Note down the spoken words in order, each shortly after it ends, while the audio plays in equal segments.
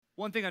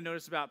One thing I've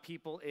noticed about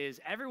people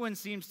is everyone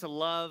seems to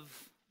love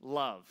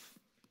love.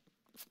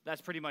 That's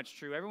pretty much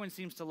true. Everyone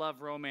seems to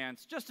love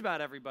romance, just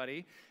about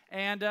everybody.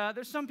 And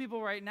there's some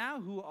people right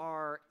now who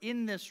are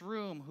in this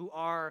room who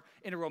are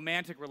in a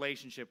romantic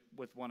relationship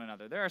with one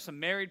another. There are some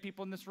married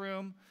people in this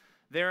room.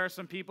 There are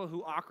some people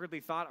who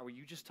awkwardly thought, were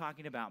you just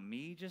talking about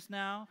me just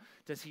now?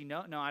 Does he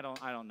know? No, I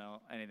don't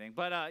know anything.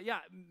 But yeah,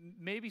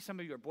 maybe some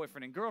of you are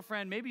boyfriend and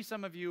girlfriend. Maybe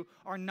some of you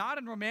are not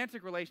in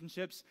romantic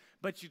relationships,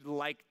 but you'd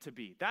like to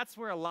be. That's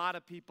where a lot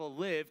of people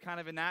live, kind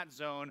of in that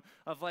zone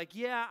of like,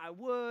 yeah, I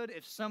would.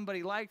 If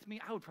somebody liked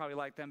me, I would probably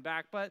like them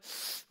back. But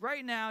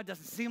right now, it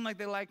doesn't seem like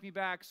they like me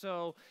back,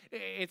 so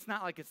it's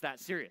not like it's that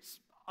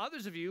serious.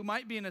 Others of you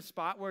might be in a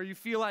spot where you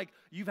feel like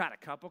you've had a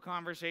couple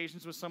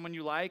conversations with someone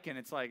you like, and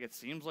it's like, it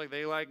seems like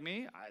they like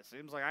me. It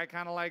seems like I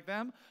kind of like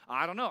them.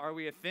 I don't know. Are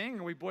we a thing?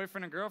 Are we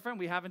boyfriend and girlfriend?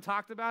 We haven't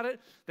talked about it.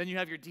 Then you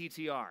have your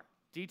DTR.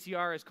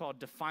 DTR is called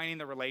defining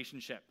the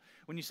relationship.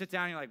 When you sit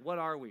down, you're like, what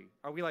are we?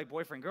 Are we like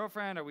boyfriend,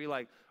 girlfriend? Are we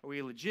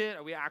legit?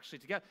 Are we actually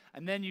together?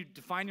 And then you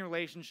define your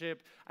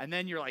relationship, and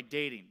then you're like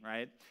dating,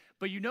 right?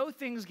 But you know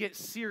things get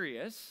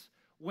serious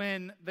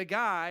when the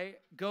guy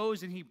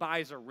goes and he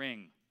buys a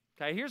ring.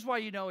 Okay, here's why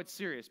you know it's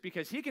serious.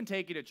 Because he can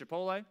take you to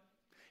Chipotle.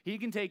 He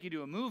can take you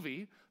to a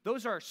movie.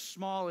 Those are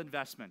small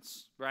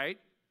investments, right?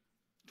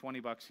 20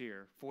 bucks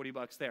here, 40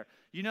 bucks there.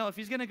 You know, if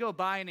he's going to go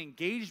buy an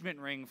engagement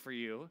ring for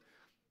you,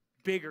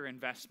 bigger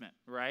investment,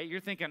 right? You're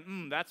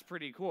thinking, that's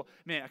pretty cool.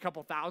 Man, a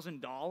couple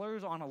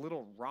 $1,000 on a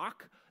little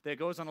rock that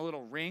goes on a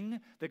little ring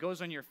that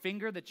goes on your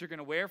finger that you're going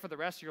to wear for the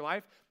rest of your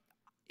life.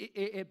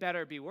 It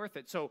better be worth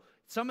it. So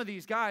some of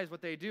these guys,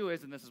 what they do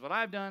is, and this is what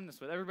I've done, this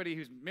is what everybody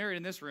who's married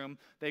in this room,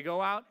 they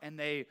go out and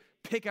they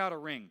pick out a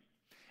ring.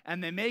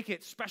 And they make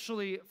it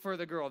specially for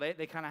the girl. They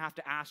kind of have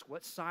to ask,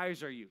 what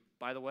size are you?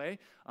 By the way,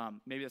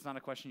 maybe that's not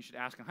a question you should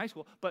ask in high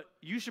school, but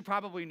you should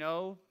probably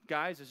know,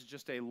 guys, this is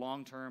just a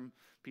long-term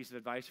piece of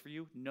advice for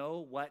you.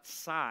 Know what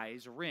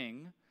size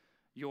ring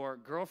your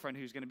girlfriend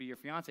who's going to be your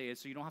fiance is,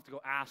 so you don't have to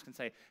go ask and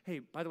say, hey,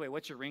 by the way,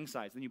 what's your ring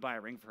size? Then you buy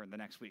a ring for her the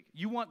next week.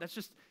 That's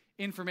just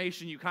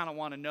information you kind of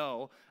want to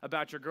know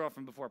about your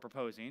girlfriend before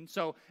proposing.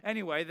 So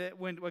anyway,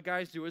 what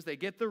guys do is they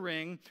get the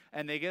ring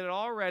and they get it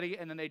all ready,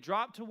 and then they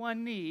drop to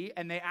one knee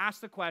and they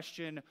ask the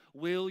question,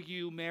 will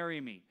you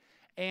marry me?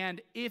 And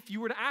if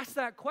you were to ask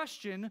that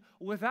question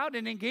without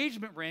an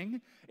engagement ring,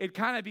 it'd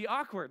kind of be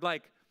awkward.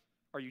 Like,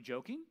 are you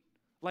joking?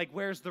 Like,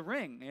 where's the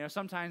ring? You know,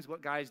 sometimes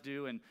what guys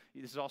do, and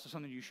this is also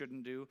something you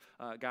shouldn't do,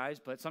 guys,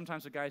 but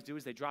sometimes what guys do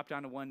is they drop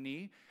down to one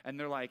knee, and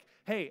they're like,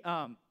 hey,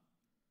 oh,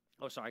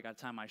 sorry, I got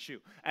to tie my shoe.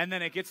 And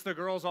then it gets the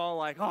girls all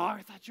like, oh,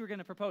 I thought you were going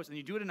to propose. And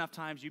you do it enough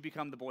times, you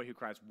become the boy who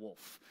cries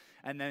wolf.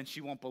 And then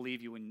she won't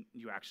believe you when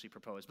you actually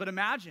propose. But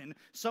imagine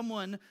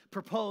someone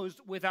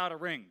proposed without a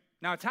ring.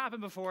 Now, it's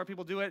happened before,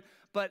 people do it,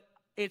 but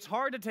it's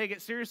hard to take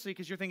it seriously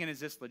because you're thinking, is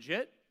this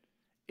legit?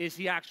 Is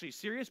he actually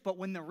serious? But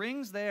when the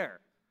ring's there,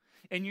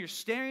 and you're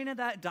staring at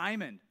that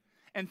diamond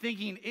and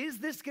thinking, is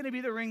this going to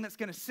be the ring that's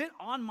going to sit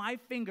on my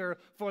finger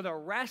for the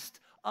rest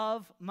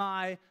of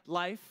my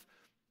life?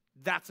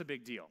 That's a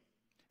big deal.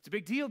 It's a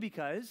big deal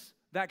because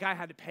that guy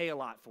had to pay a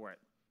lot for it.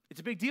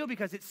 It's a big deal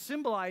because it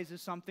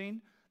symbolizes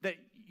something that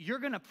you're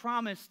going to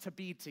promise to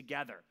be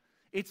together.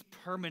 It's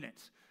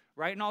permanent,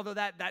 right? And although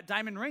that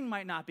diamond ring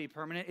might not be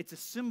permanent, it's a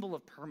symbol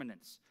of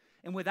permanence.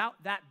 And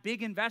without that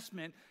big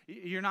investment,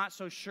 you're not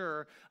so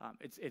sure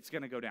it's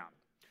going to go down.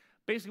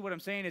 Basically what I'm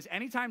saying is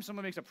anytime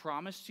someone makes a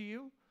promise to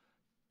you,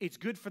 it's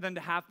good for them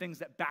to have things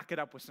that back it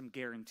up with some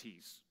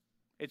guarantees.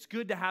 It's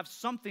good to have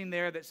something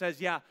there that says,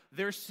 yeah,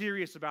 they're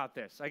serious about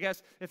this. I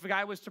guess if a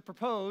guy was to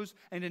propose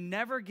and to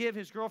never give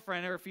his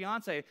girlfriend or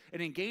fiance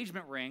an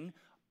engagement ring,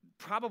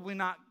 probably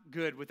not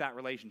good with that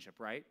relationship,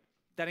 right?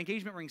 That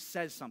engagement ring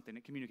says something.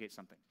 It communicates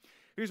something.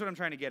 Here's what I'm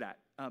trying to get at.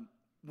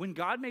 When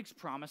God makes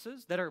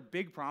promises that are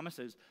big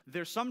promises,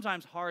 they're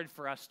sometimes hard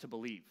for us to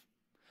believe.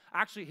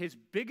 Actually, his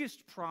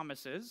biggest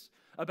promises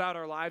about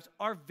our lives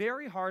are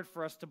very hard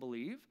for us to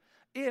believe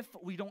if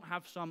we don't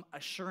have some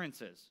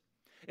assurances.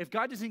 If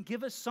God doesn't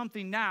give us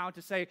something now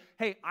to say,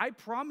 hey, I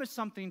promise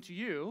something to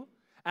you,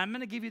 and I'm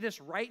going to give you this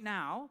right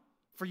now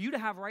for you to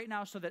have right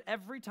now so that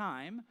every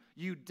time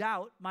you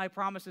doubt my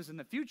promises in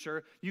the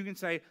future, you can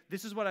say,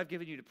 this is what I've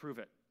given you to prove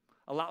it.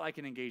 A lot like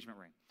an engagement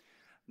ring.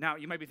 Now,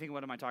 you might be thinking,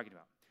 what am I talking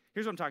about?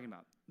 Here's what I'm talking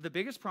about. The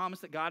biggest promise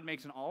that God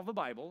makes in all of the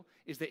Bible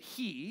is that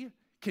he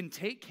can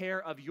take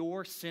care of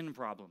your sin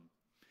problem.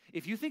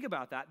 If you think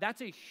about that,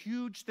 that's a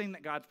huge thing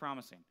that God's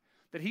promising.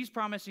 That he's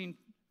promising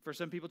for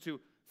some people to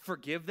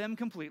forgive them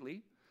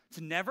completely,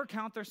 to never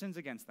count their sins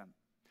against them,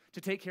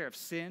 to take care of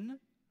sin,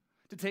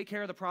 to take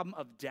care of the problem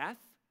of death.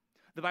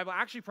 The Bible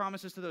actually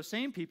promises to those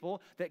same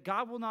people that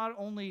God will not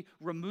only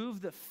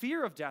remove the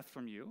fear of death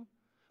from you,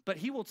 but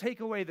he will take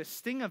away the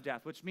sting of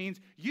death, which means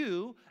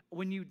you,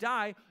 when you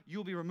die,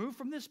 you'll be removed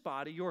from this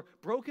body, your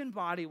broken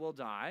body will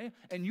die,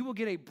 and you will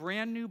get a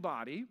brand new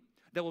body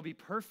that will be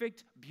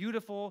perfect,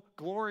 beautiful,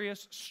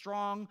 glorious,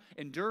 strong,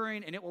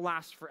 enduring, and it will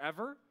last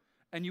forever,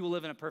 and you will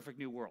live in a perfect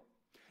new world.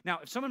 Now,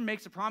 if someone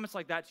makes a promise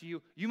like that to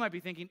you, you might be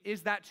thinking,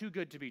 is that too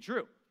good to be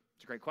true?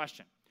 It's a great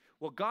question.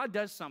 Well, God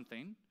does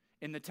something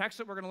in the text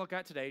that we're going to look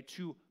at today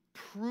to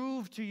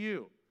prove to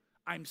you,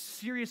 I'm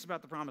serious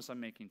about the promise I'm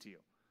making to you.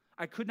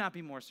 I could not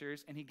be more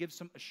serious, and he gives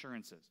some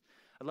assurances.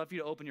 I'd love for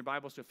you to open your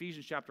Bibles to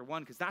Ephesians chapter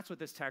 1, because that's what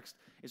this text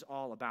is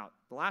all about.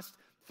 The last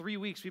 3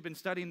 weeks, we've been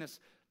studying this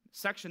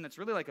section that's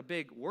really like a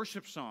big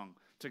worship song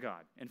to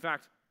God. In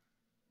fact,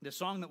 the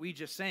song that we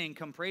just sang,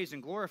 Come Praise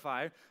and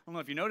Glorify, I don't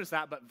know if you noticed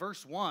that, but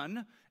verse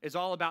 1 is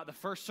all about the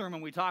first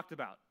sermon we talked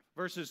about.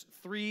 Verses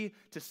 3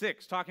 to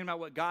 6, talking about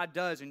what God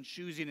does in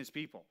choosing his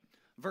people.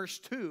 Verse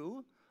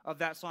 2 of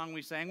that song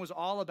we sang was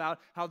all about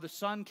how the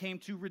Son came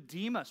to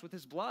redeem us with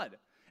his blood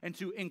and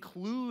to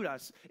include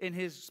us in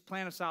his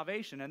plan of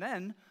salvation. And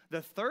then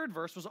the third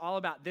verse was all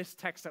about this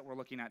text that we're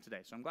looking at today.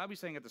 So I'm glad we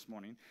sang it this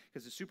morning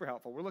because it's super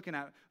helpful. We're looking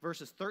at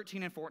verses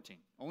 13 and 14.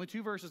 Only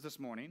 2 verses this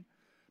morning,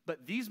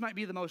 but these might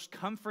be the most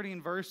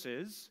comforting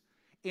verses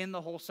in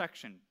the whole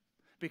section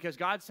because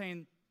God's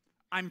saying,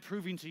 I'm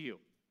proving to you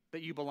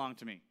that you belong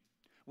to me.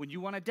 When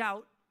you want to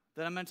doubt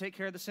that I'm going to take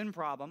care of the sin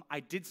problem, I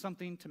did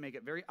something to make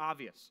it very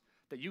obvious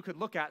that you could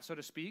look at, so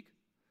to speak,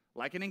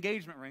 like an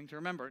engagement ring to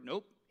remember,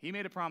 nope, he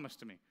made a promise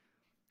to me,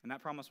 and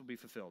that promise will be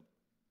fulfilled.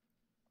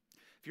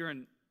 If you're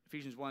in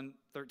Ephesians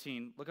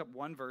 1:13, look up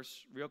one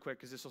verse real quick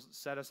because this will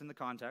set us in the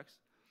context.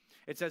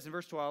 It says in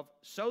verse 12,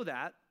 so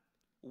that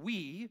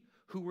we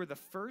who were the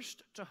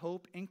first to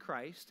hope in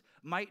Christ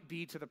might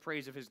be to the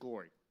praise of his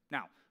glory.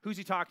 Now, who's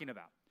he talking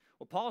about?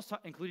 Well, Paul's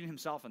including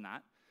himself in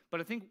that,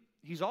 but I think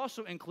he's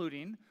also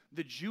including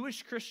the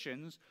Jewish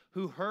Christians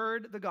who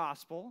heard the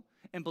gospel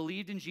and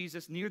believed in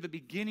Jesus near the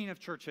beginning of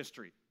church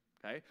history.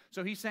 Okay?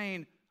 So he's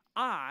saying,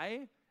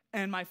 I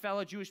and my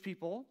fellow Jewish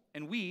people,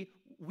 and we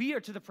are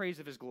to the praise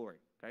of his glory.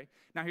 Okay?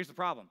 Now here's the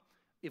problem.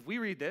 If we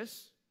read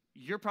this,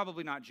 you're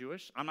probably not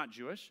Jewish. I'm not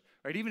Jewish.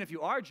 Right? Even if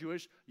you are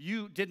Jewish,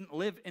 you didn't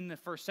live in the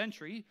first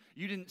century.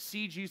 You didn't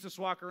see Jesus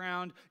walk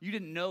around. You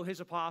didn't know his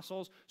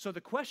apostles. So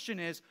the question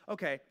is,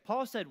 okay,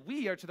 Paul said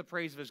we are to the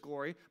praise of his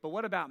glory, but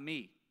what about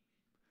me?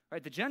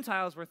 Right? The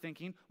Gentiles were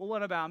thinking, well,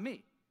 what about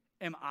me?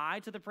 Am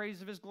I to the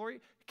praise of his glory?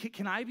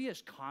 Can I be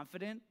as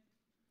confident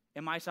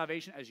in my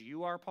salvation as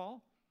you are,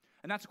 Paul?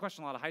 And that's a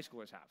question a lot of high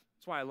schoolers have.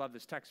 That's why I love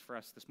this text for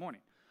us this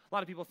morning. A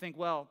lot of people think,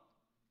 well,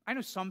 I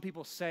know some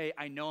people say,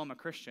 I know I'm a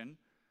Christian,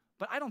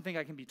 but I don't think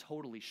I can be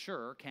totally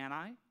sure, can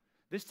I?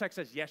 This text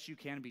says, yes, you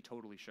can be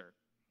totally sure.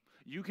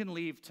 You can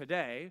leave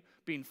today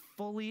being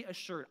fully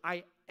assured,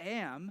 I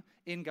am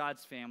in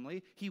God's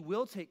family. He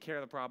will take care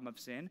of the problem of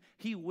sin.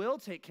 He will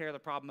take care of the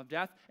problem of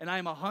death, and I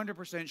am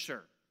 100%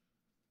 sure.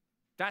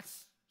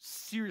 That's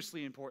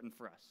seriously important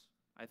for us.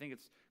 I think it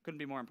couldn't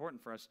be more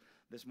important for us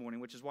this morning,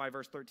 which is why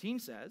verse 13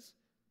 says,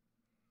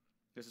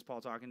 this is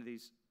Paul talking to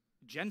these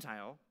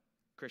Gentile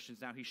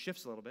Christians now. He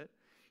shifts a little bit.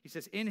 He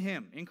says, in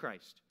him, in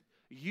Christ,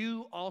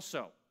 you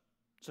also.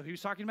 So he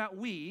was talking about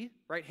we,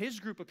 right? His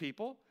group of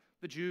people,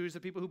 the Jews, the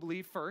people who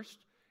believe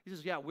first. He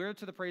says, yeah, we're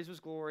to the praise of his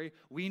glory.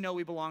 We know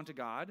we belong to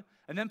God.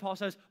 And then Paul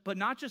says, but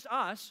not just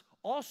us,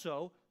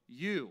 also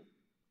you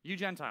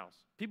Gentiles,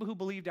 people who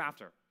believed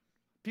after,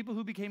 people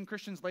who became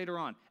Christians later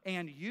on.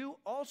 And you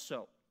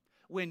also,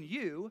 when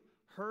you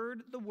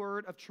heard the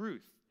word of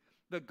truth,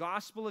 the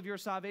gospel of your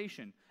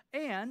salvation,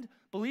 and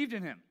believed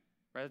in him,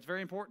 right? That's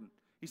very important.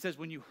 He says,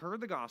 when you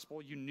heard the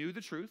gospel, you knew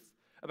the truth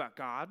about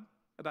God,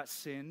 about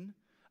sin,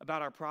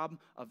 about our problem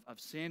of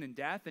sin and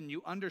death, and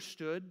you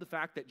understood the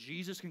fact that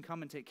Jesus can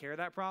come and take care of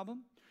that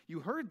problem. You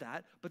heard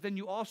that, but then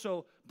you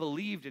also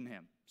believed in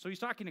him. So he's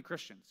talking to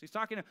Christians. He's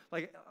talking to,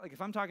 like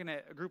if I'm talking to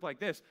a group like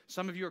this,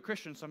 some of you are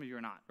Christians, some of you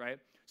are not, right?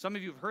 Some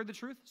of you have heard the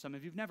truth, some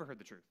of you have never heard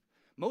the truth.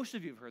 Most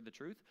of you have heard the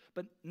truth,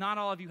 but not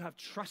all of you have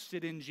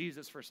trusted in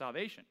Jesus for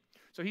salvation.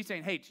 So he's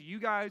saying, hey, to you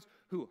guys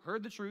who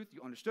heard the truth,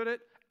 you understood it,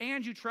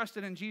 and you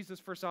trusted in Jesus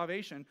for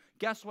salvation,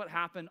 guess what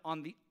happened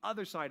on the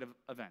other side of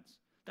events?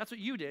 That's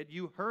what you did.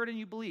 You heard and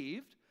you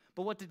believed,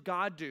 but what did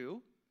God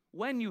do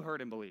when you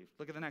heard and believed?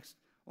 Look at the next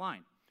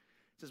line.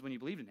 It says, when you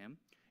believed in him,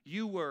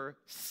 you were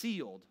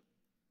sealed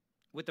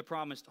with the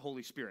promised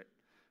Holy Spirit.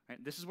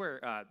 Right? This is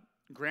where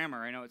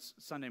grammar, I know it's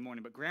Sunday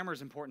morning, but grammar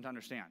is important to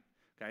understand,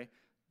 okay?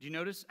 Do you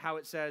notice how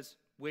it says,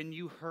 when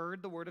you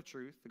heard the word of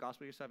truth, the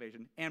gospel of your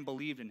salvation, and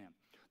believed in him?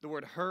 The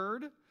word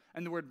heard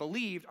and the word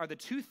believed are the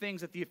two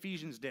things that the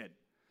Ephesians did.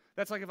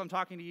 That's like if I'm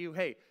talking to you,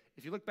 hey,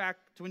 if you look back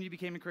to when you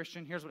became a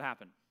Christian, here's what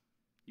happened.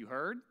 You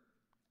heard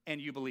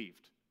and you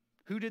believed.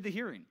 Who did the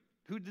hearing?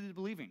 Who did the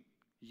believing?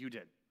 You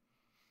did.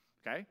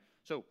 Okay?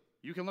 So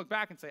you can look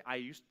back and say,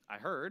 I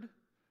heard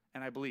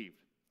and I believed.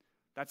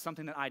 That's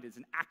something that I did. It's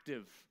an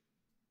active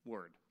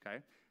word. Okay?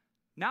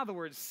 Now the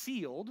word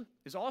sealed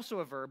is also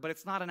a verb, but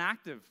it's not an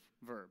active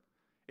verb.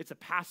 It's a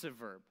passive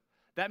verb.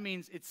 That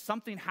means it's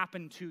something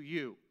happened to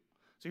you.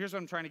 So here's what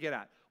I'm trying to get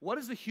at. What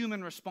is the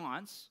human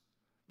response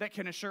that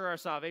can assure our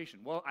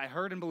salvation? Well, I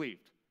heard and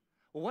believed.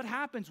 Well, what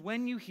happens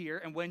when you hear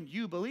and when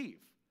you believe?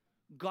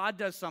 God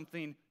does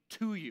something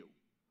to you.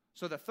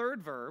 So the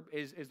third verb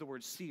is the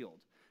word sealed.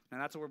 Now,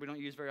 that's a word we don't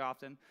use very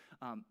often.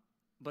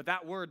 But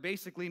that word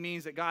basically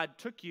means that God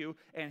took you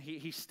and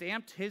he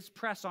stamped his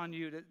press on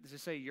you to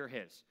say you're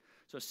his.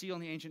 So a seal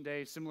in the ancient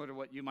days, similar to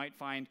what you might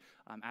find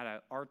at an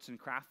arts and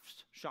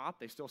crafts shop.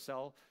 They still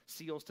sell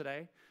seals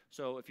today.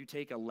 So if you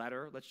take a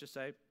letter, let's just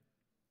say,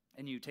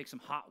 and you take some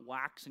hot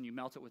wax and you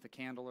melt it with a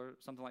candle or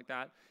something like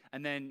that,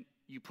 and then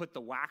you put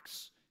the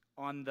wax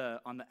on the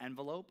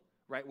envelope,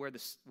 right where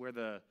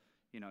the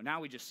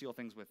now we just seal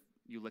things with,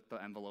 you lick the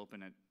envelope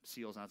and it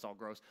seals and it's all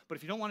gross. But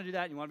if you don't want to do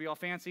that, you want to be all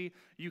fancy,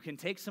 you can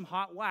take some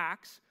hot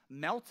wax,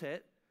 melt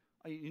it.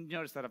 You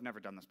notice that I've never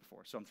done this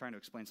before, so I'm trying to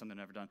explain something I've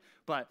never done.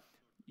 But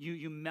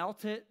you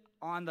melt it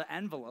on the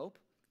envelope,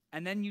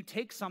 and then you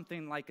take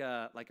something like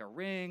a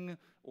ring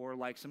or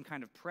like some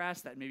kind of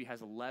press that maybe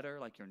has a letter,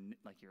 like your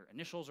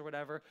initials or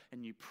whatever,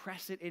 and you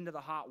press it into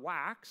the hot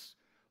wax.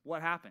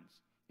 What happens?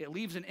 It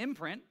leaves an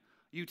imprint.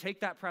 You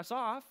take that press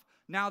off.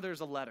 Now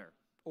there's a letter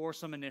or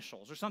some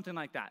initials or something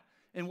like that.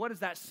 And what does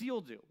that seal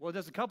do? Well, it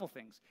does a couple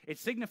things. It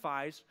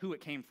signifies who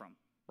it came from,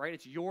 right?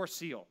 It's your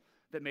seal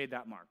that made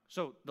that mark.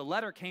 So the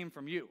letter came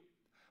from you.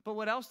 But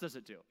what else does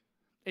it do?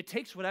 It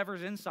takes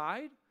whatever's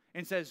inside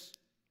and says,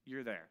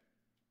 you're there.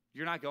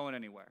 You're not going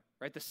anywhere,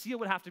 right? The seal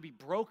would have to be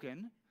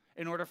broken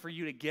in order for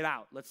you to get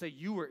out. Let's say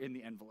you were in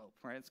the envelope,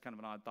 right? It's kind of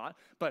an odd thought.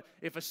 But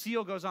if a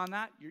seal goes on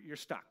that, you're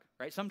stuck,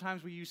 right?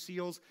 Sometimes we use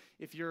seals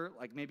if you're,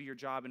 like maybe your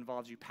job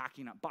involves you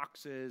packing up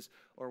boxes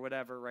or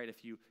whatever, right?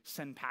 If you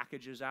send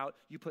packages out,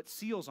 you put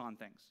seals on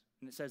things.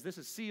 And it says this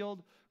is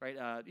sealed,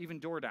 right? Even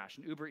DoorDash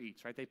and Uber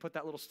Eats, right? They put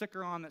that little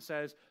sticker on that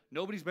says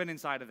nobody's been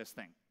inside of this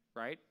thing,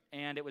 right?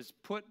 And it was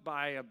put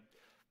by a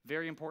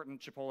very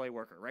important Chipotle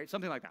worker, right?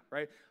 Something like that,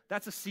 right?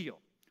 That's a seal.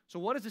 So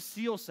what does a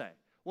seal say?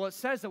 Well, it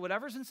says that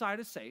whatever's inside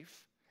is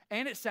safe,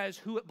 and it says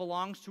who it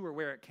belongs to or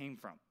where it came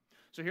from.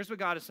 So here's what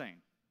God is saying.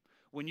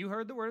 When you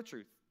heard the word of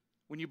truth,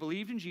 when you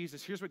believed in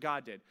Jesus, here's what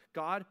God did.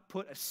 God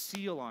put a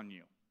seal on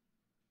you.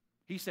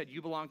 He said,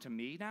 you belong to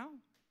me now,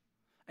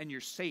 and you're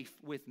safe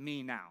with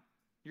me now.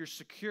 You're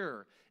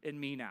secure in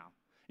me now.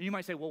 And you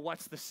might say, well,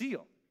 what's the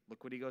seal?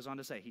 Look what he goes on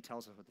to say. He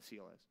tells us what the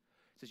seal is.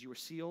 He says, you were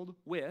sealed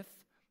with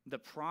the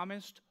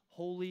promised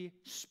Holy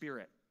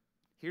Spirit.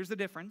 Here's the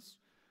difference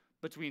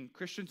between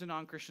Christians and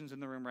non-Christians in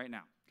the room right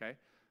now, okay?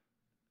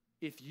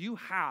 If you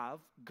have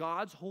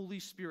God's Holy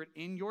Spirit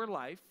in your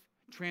life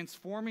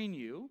transforming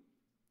you,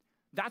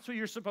 that's what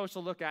you're supposed to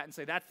look at and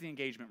say, that's the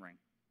engagement ring.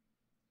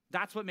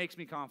 That's what makes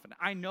me confident.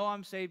 I know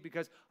I'm saved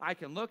because I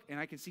can look and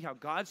I can see how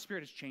God's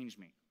Spirit has changed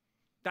me.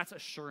 That's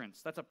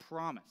assurance. That's a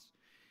promise.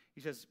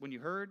 He says, when you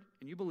heard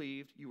and you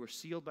believed, you were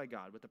sealed by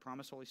God with the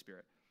promised Holy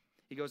Spirit.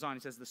 He goes on, he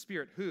says, the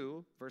Spirit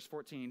who, verse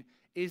 14,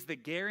 is the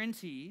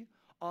guarantee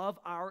of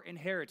our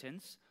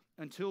inheritance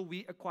until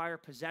we acquire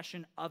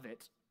possession of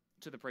it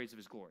to the praise of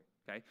his glory,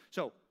 okay?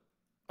 So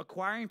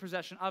acquiring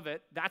possession of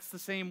it, that's the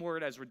same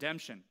word as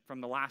redemption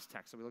from the last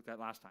text that we looked at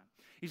last time.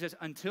 He says,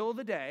 until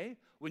the day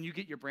when you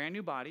get your brand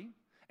new body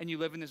and you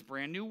live in this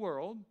brand new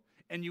world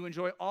and you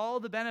enjoy all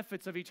the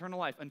benefits of eternal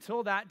life,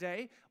 until that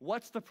day,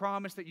 what's the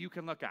promise that you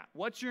can look at?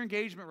 What's your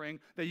engagement ring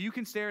that you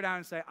can stare down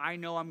and say, I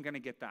know I'm going to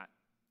get that.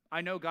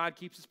 I know God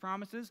keeps his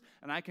promises,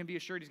 and I can be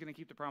assured he's going to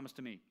keep the promise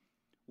to me.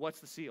 What's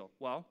the seal?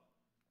 Well,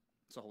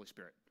 it's the Holy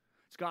Spirit.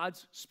 It's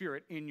God's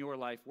Spirit in your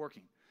life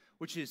working,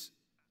 which is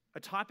a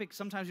topic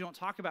sometimes you don't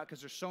talk about because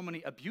there's so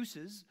many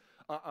abuses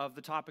of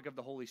the topic of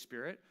the Holy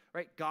Spirit,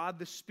 right? God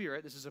the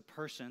Spirit, this is a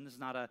person, this is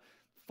not a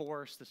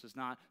force, this is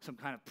not some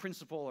kind of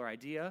principle or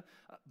idea,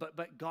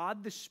 but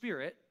God the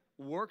Spirit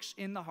works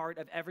in the heart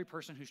of every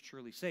person who's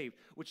truly saved,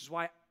 which is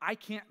why I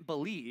can't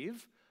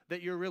believe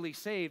that you're really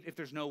saved if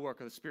there's no work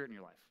of the Spirit in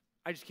your life.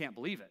 I just can't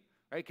believe it,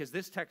 right? Because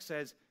this text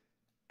says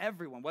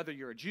everyone, whether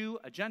you're a Jew,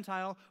 a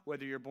Gentile,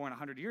 whether you're born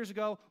 100 years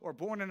ago or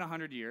born in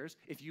 100 years,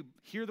 if you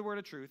hear the word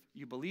of truth,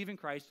 you believe in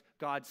Christ,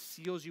 God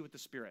seals you with the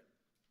Spirit.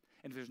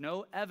 And if there's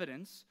no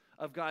evidence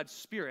of God's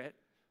Spirit,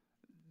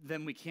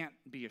 then we can't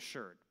be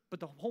assured. But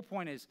the whole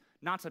point is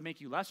not to make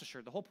you less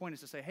assured. The whole point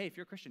is to say, hey, if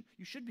you're a Christian,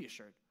 you should be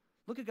assured.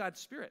 Look at God's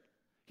Spirit.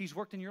 He's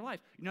worked in your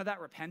life. You know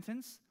that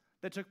repentance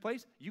that took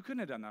place? You couldn't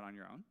have done that on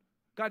your own.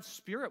 God's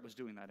Spirit was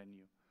doing that in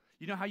you.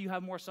 You know how you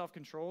have more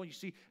self-control? You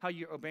see how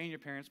you're obeying your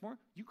parents more?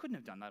 You couldn't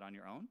have done that on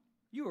your own.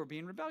 You were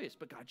being rebellious,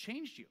 but God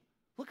changed you.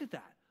 Look at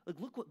that.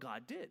 Look what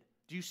God did.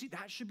 Do you see?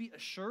 That should be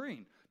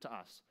assuring to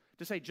us.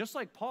 To say, just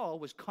like Paul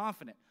was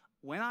confident,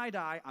 when I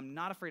die, I'm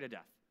not afraid of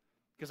death.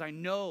 Because I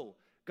know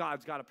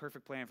God's got a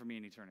perfect plan for me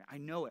in eternity. I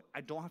know it. I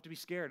don't have to be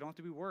scared. I don't have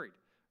to be worried.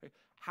 Right?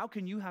 How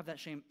can you have that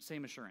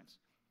same assurance?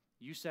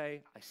 You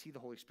say, I see the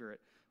Holy Spirit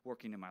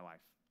working in my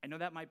life. I know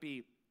that might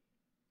be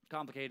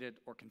complicated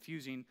or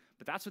confusing,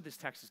 but that's what this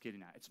text is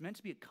getting at. It's meant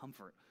to be a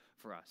comfort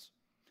for us.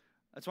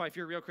 That's why if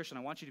you're a real Christian, I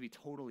want you to be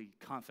totally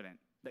confident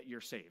that you're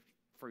saved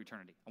for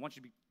eternity. I want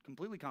you to be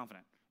completely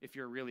confident if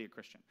you're really a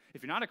Christian.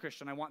 If you're not a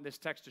Christian, I want this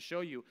text to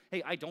show you,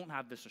 hey, I don't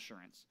have this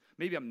assurance.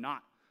 Maybe I'm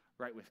not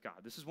right with God.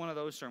 This is one of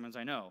those sermons,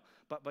 I know,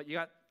 but you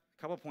got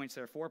a couple points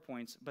there, 4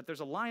 points, but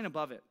there's a line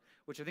above it,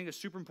 which I think is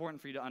super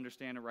important for you to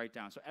understand and write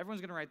down. So everyone's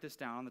going to write this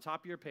down. On the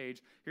top of your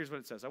page, here's what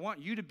it says. I want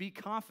you to be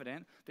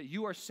confident that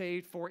you are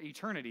saved for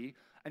eternity,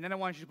 and then I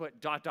want you to put ...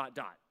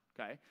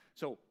 okay?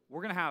 So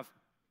we're going to have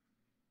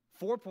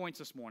 4 points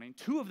this morning.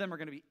 2 of them are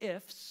going to be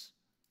ifs,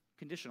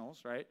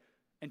 conditionals, right?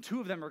 And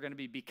two of them are going to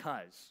be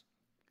because.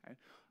 Okay?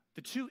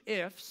 The two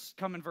ifs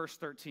come in verse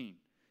 13.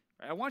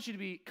 Right? I want you to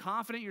be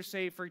confident you're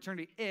saved for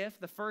eternity if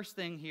the first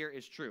thing here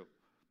is true.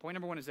 Point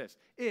number one is this.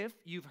 If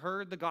you've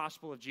heard the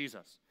gospel of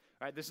Jesus.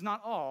 Right? This is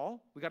not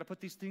all. We got to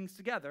put these things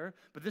together,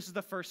 but this is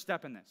the first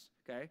step in this.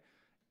 Okay?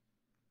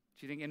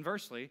 So you think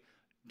inversely,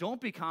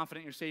 don't be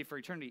confident you're saved for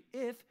eternity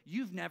if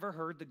you've never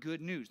heard the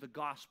good news, the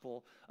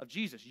gospel of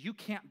Jesus. You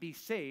can't be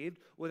saved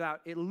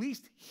without at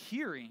least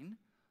hearing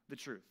the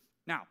truth.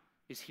 Now,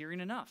 is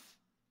hearing enough?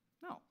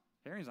 No,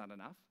 hearing's not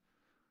enough.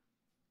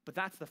 But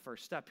that's the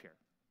first step here.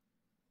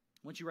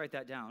 Once you write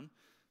that down,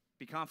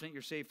 be confident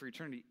you're saved for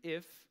eternity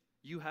if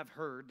you have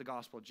heard the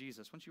gospel of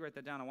Jesus. Once you write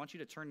that down, I want you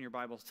to turn your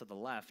Bibles to the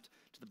left,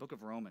 to the book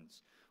of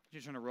Romans. I want you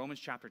to turn to Romans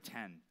chapter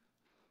 10.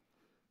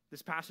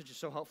 This passage is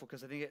so helpful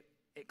because I think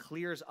it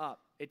clears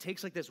up. It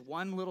takes like this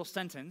one little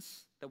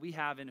sentence that we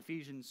have in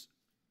Ephesians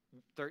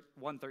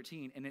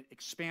 1:13, and it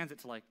expands it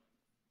to like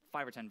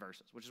 5 or 10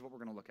 verses, which is what we're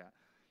going to look at.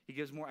 He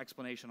gives more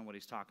explanation on what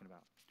he's talking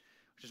about,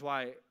 which is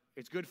why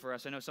it's good for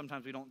us. I know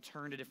sometimes we don't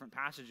turn to different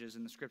passages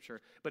in the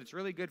scripture, but it's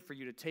really good for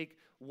you to take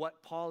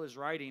what Paul is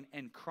writing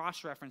and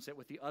cross-reference it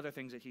with the other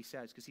things that he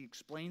says, because he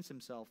explains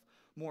himself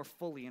more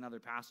fully in other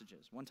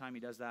passages. One time he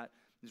does that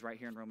is right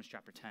here in Romans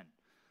chapter 10.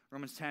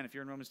 Romans 10, if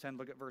you're in Romans 10,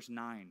 look at verse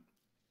 9.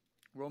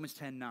 Romans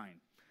 10:9.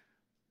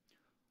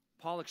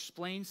 Paul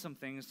explains some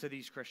things to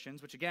these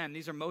Christians, which again,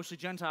 these are mostly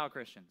Gentile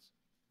Christians.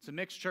 It's a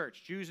mixed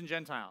church, Jews and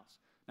Gentiles.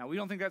 Now, we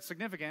don't think that's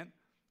significant,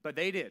 but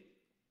they did.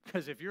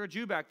 Because if you're a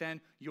Jew back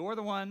then, you're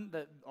the one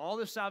that all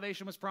this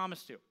salvation was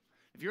promised to.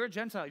 If you're a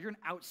Gentile, you're an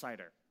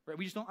outsider. Right?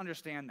 We just don't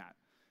understand that.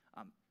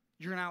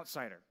 You're an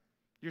outsider.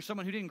 You're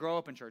someone who didn't grow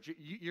up in church.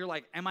 You're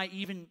like, am I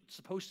even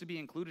supposed to be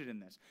included in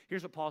this?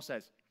 Here's what Paul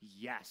says.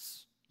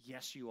 Yes.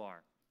 Yes, you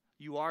are.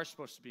 You are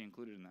supposed to be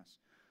included in this.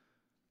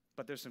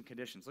 But there's some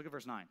conditions. Look at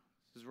verse 9.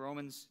 This is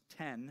Romans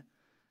 10:9.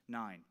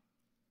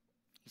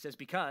 He says,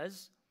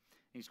 because,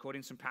 and he's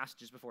quoting some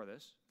passages before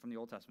this from the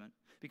Old Testament,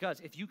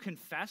 because if you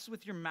confess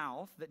with your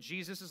mouth that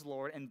Jesus is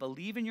Lord and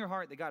believe in your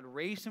heart that God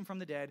raised him from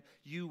the dead,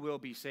 you will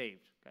be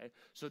saved. Okay?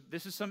 So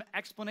this is some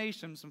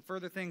explanation, some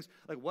further things.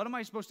 Like, what am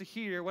I supposed to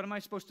hear? What am I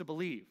supposed to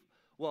believe?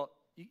 Well,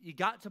 you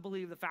got to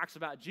believe the facts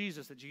about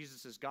Jesus, that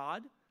Jesus is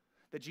God,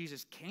 that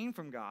Jesus came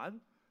from God,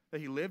 that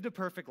he lived a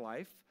perfect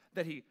life,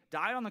 that he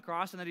died on the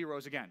cross, and that he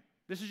rose again.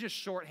 This is just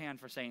shorthand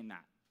for saying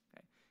that.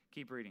 Okay?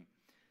 Keep reading.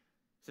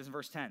 It says in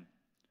verse 10,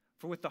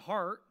 for with the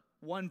heart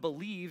one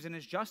believes and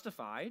is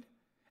justified,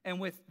 and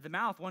with the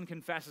mouth one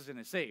confesses and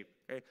is saved.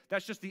 Okay?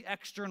 That's just the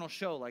external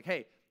show. Like,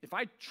 hey, if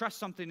I trust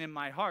something in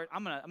my heart,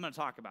 I'm gonna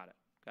talk about it.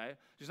 Okay?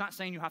 It's not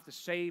saying you have to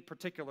say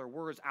particular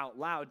words out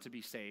loud to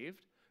be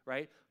saved.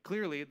 Right?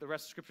 Clearly, the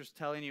rest of Scripture is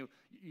telling you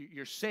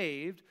you're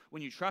saved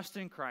when you trust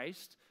in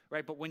Christ.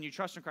 Right? But when you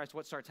trust in Christ,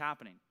 what starts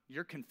happening?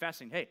 You're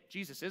confessing, hey,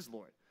 Jesus is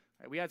Lord.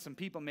 Right? We had some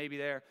people maybe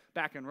there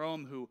back in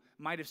Rome who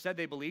might have said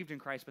they believed in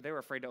Christ, but they were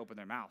afraid to open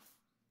their mouth.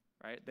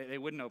 Right? They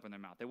wouldn't open their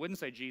mouth. They wouldn't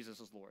say Jesus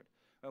is Lord.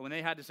 Right? When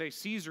they had to say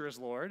Caesar is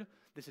Lord,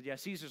 they said, yeah,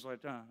 Caesar's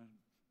Lord.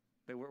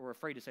 They were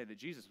afraid to say that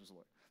Jesus was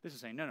Lord. This is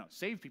saying, no.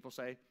 Saved people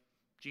say,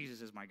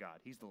 Jesus is my God.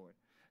 He's the Lord.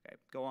 Okay,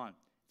 go on. It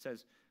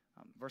says,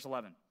 verse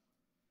 11,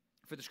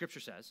 for the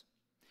Scripture says,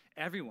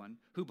 everyone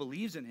who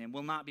believes in him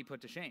will not be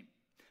put to shame.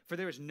 For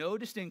there is no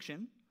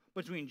distinction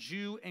between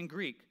Jew and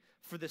Greek,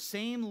 for the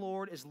same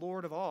Lord is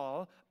Lord of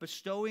all,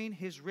 bestowing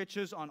his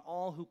riches on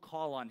all who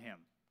call on him.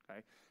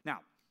 Okay? Now,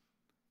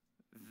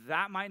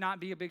 that might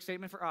not be a big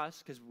statement for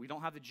us because we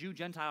don't have the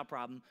Jew-Gentile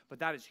problem, but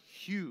that is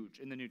huge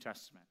in the New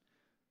Testament.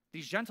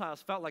 These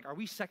Gentiles felt like, are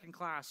we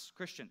second-class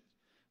Christians?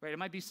 Right? It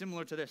might be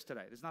similar to this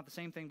today. It's not the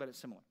same thing, but it's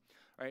similar.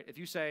 Right? If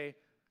you say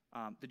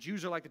the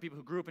Jews are like the people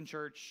who grew up in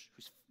church,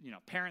 whose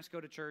parents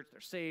go to church,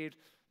 they're saved,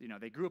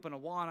 they grew up in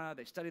Awana,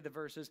 they studied the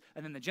verses,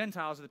 and then the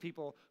Gentiles are the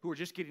people who are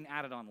just getting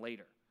added on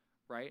later.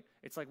 Right?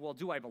 It's like, well,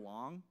 do I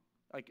belong?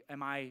 Like,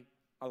 am I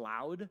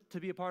allowed to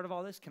be a part of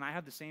all this? Can I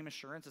have the same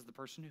assurance as the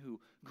person who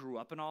grew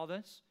up in all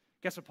this?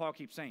 Guess what Paul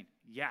keeps saying?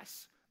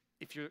 Yes,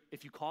 if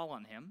you call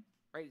on him,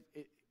 right?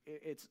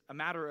 It's a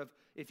matter of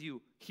if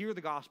you hear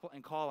the gospel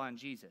and call on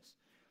Jesus.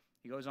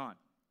 He goes on.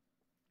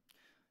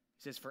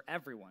 He says, for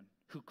everyone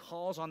who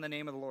calls on the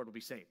name of the Lord will be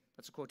saved.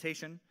 That's a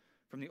quotation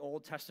from the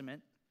Old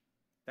Testament.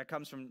 That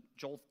comes from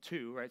Joel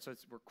 2, right? So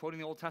we're quoting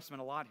the Old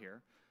Testament a lot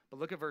here. But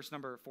look at verse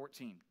number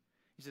 14.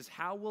 He says,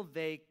 how will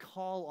they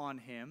call on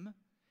him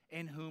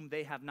in whom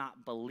they have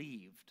not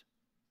believed?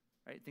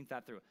 Right? Think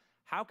that through.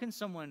 How can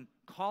someone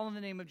call on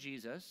the name of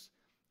Jesus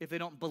if they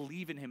don't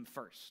believe in him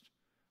first?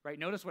 Right?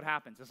 Notice what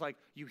happens. It's like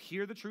you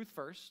hear the truth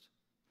first,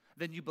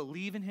 then you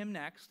believe in him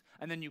next,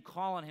 and then you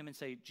call on him and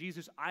say,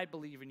 Jesus, I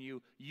believe in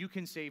you. You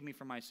can save me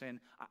from my sin.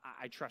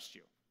 I trust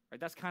you. Right?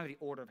 That's kind of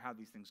the order of how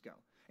these things go.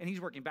 And he's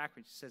working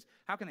backwards. He says,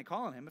 how can they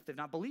call on him if they've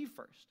not believed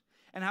first?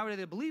 And how are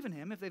they to believe in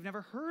him if they've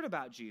never heard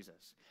about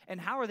Jesus? And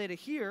how are they to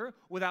hear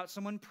without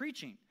someone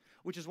preaching?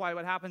 Which is why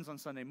what happens on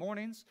Sunday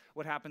mornings,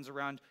 what happens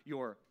around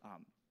your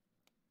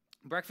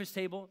breakfast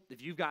table,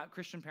 if you've got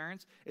Christian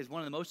parents, is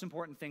one of the most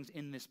important things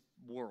in this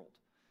world.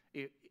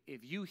 If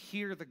you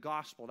hear the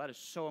gospel, that is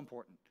so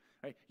important.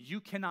 right? You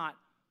cannot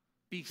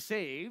be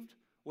saved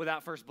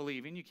without first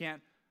believing. You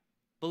can't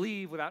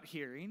believe without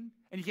hearing,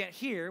 and you can't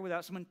hear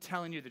without someone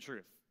telling you the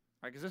truth,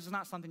 right? Because this is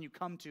not something you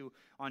come to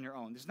on your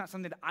own. This is not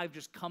something that I've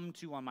just come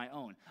to on my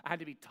own. I had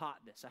to be taught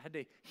this. I had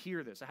to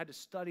hear this. I had to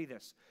study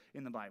this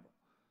in the Bible.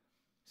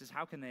 It says,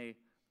 how can they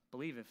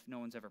believe if no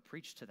one's ever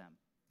preached to them?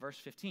 Verse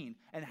 15,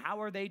 and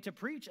how are they to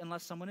preach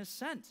unless someone is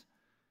sent?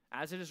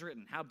 As it is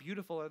written, how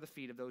beautiful are the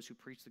feet of those who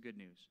preach the good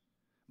news.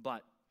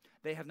 But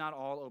they have not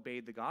all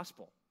obeyed the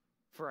gospel.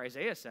 For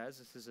Isaiah says,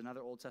 this is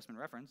another Old Testament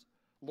reference,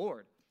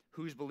 Lord,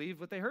 who's believed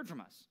what they heard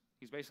from us?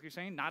 He's basically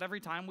saying not every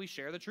time we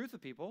share the truth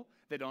with people,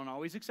 they don't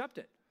always accept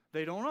it.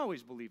 They don't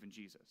always believe in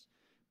Jesus.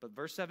 But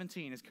verse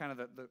 17 is kind of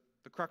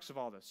the crux of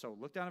all this. So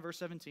look down at verse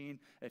 17.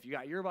 If you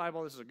got your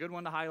Bible, this is a good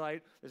one to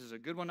highlight. This is a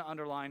good one to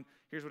underline.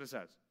 Here's what it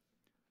says.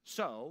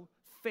 So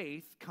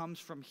faith comes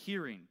from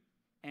hearing,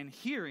 and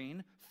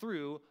hearing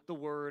through the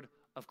word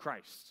of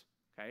Christ.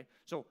 Okay?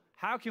 So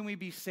how can we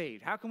be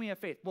saved? How can we have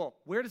faith? Well,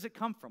 where does it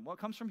come from? Well, it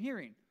comes from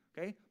hearing.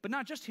 Okay? But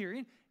not just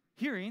hearing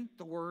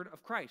the word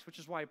of Christ, which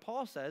is why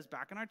Paul says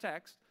back in our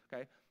text,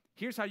 okay,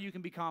 here's how you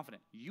can be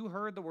confident. You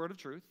heard the word of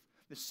truth,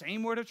 the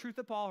same word of truth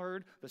that Paul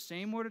heard, the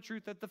same word of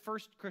truth that the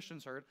first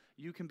Christians heard.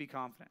 You can be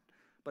confident.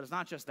 But it's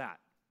not just that,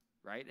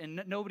 right?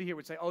 And nobody here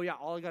would say, oh yeah,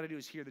 all I got to do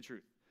is hear the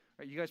truth.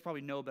 Right? You guys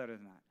probably know better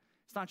than that.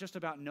 It's not just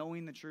about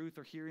knowing the truth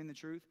or hearing the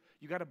truth.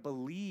 You got to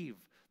believe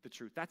the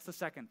truth. That's the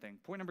second thing.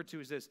 Point number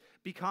 2 is this.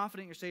 Be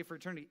confident you're saved for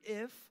eternity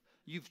if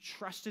you've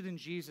trusted in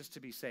Jesus to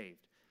be saved.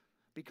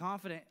 Be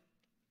confident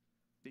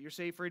that you're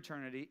saved for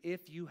eternity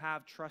if you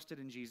have trusted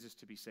in Jesus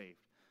to be saved.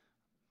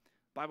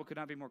 The Bible could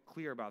not be more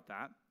clear about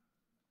that.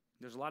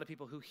 There's a lot of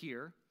people who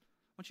hear.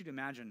 I want you to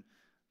imagine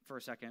for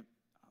a second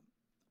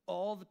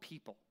all the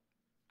people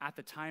at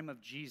the time of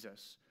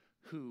Jesus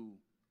who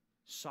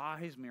saw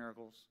his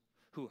miracles,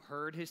 who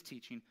heard his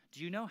teaching.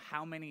 Do you know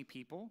how many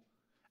people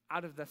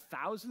out of the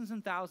thousands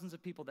and thousands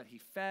of people that he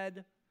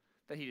fed,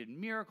 that he did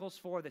miracles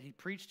for, that he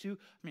preached to?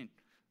 I mean,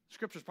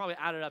 Scripture's probably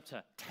added up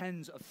to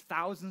tens of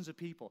thousands of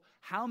people.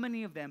 How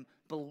many of them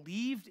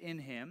believed in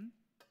him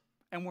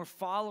and were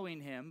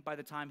following him by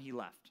the time he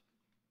left?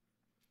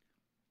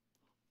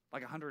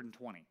 Like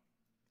 120,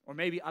 or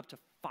maybe up to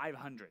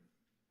 500.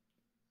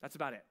 That's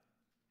about it.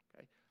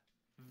 Okay?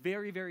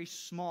 Very, very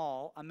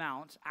small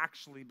amounts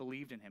actually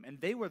believed in him,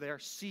 and they were there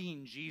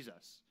seeing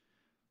Jesus.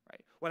 Right?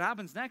 What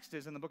happens next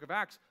is in the book of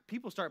Acts,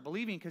 people start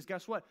believing because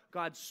guess what?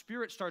 God's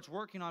Spirit starts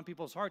working on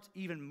people's hearts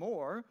even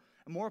more,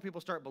 and more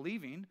people start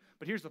believing.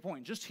 But here's the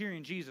point. Just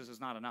hearing Jesus is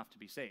not enough to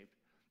be saved.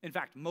 In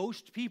fact,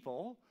 most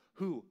people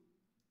who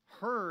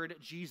heard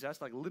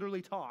Jesus, like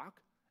literally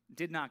talk,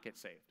 did not get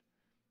saved.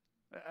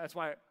 That's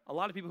why a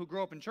lot of people who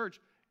grow up in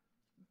church,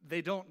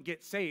 they don't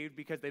get saved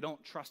because they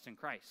don't trust in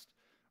Christ.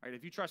 Right?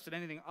 If you trust in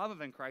anything other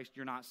than Christ,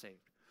 you're not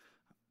saved.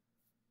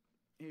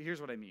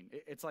 Here's what I mean.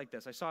 It's like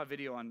this. I saw a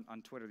video on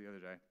Twitter the other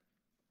day.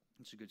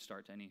 It's a good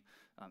start to any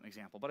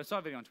example. But I saw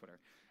a video on Twitter,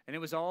 and it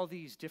was all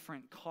these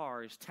different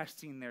cars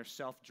testing their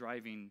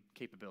self-driving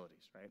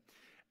capabilities, right?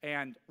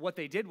 And what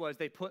they did was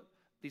they put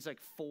these like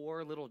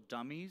 4 little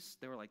dummies,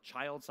 they were like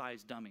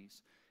child-sized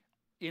dummies,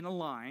 in a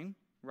line,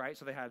 right?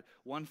 So they had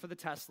one for the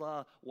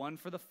Tesla, one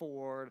for the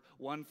Ford,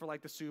 one for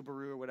like the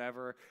Subaru or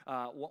whatever,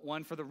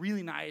 one for the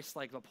really nice,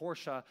 like the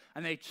Porsche,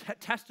 and they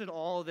tested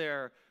all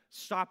their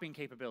stopping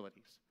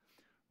capabilities.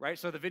 Right?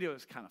 So the video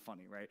is kind of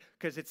funny, right?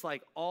 Because it's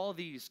like all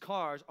these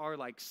cars are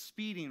like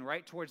speeding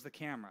right towards the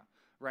camera,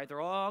 right? They're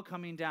all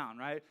coming down,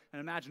 right? And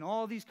imagine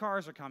all these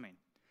cars are coming.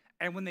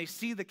 And when they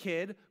see the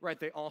kid, right,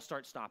 they all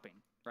start stopping,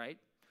 right?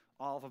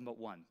 All of them but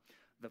one.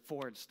 The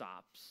Ford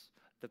stops.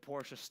 The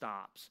Porsche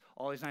stops.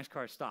 All these nice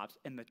cars stops.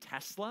 And the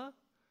Tesla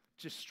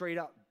just straight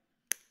up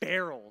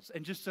barrels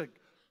and just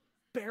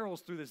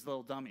barrels through this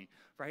little dummy,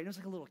 right? It was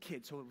like a little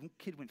kid. So a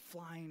kid went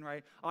flying,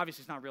 right?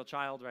 Obviously, it's not a real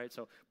child, right?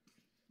 So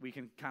we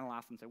can kind of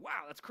laugh and say,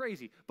 wow, that's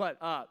crazy. But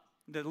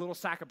the little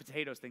sack of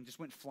potatoes thing just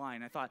went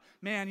flying. I thought,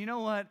 man, you know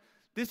what?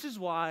 This is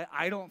why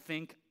I don't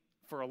think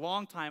for a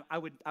long time I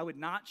would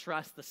not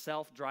trust the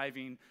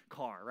self-driving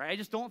car, right? I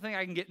just don't think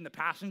I can get in the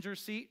passenger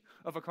seat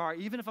of a car,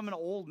 even if I'm an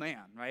old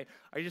man, right?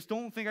 I just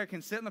don't think I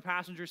can sit in the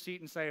passenger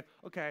seat and say,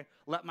 okay,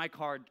 let my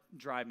car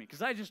drive me,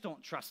 because I just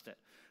don't trust it,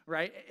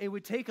 right? It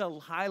would take a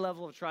high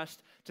level of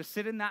trust to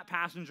sit in that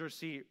passenger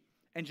seat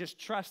and just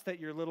trust that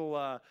your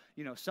little,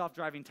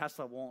 self-driving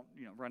Tesla won't,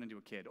 run into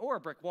a kid or a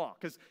brick wall.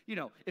 Because,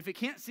 if it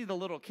can't see the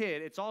little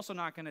kid, it's also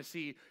not going to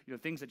see,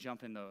 things that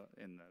jump in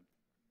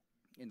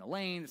the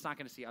lane. It's not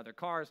going to see other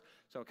cars.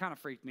 So it kind of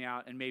freaked me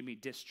out and made me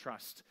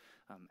distrust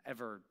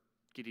ever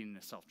getting in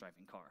a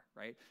self-driving car,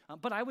 right?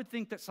 But I would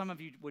think that some of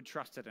you would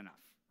trust it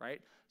enough,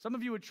 right? Some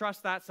of you would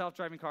trust that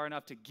self-driving car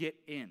enough to get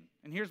in.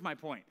 And here's my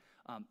point.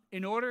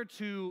 In order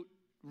to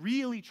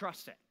really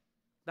trust it,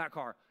 that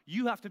car,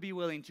 you have to be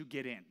willing to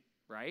get in.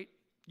 Right?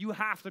 You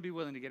have to be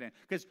willing to get in.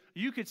 Because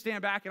you could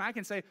stand back and I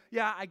can say,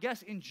 yeah, I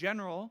guess in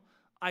general,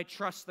 I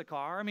trust the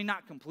car. I mean,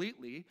 not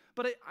completely,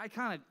 but I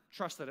kind of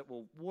trust that it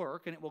will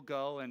work and it will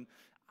go, and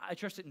I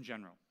trust it in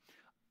general.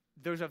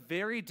 There's a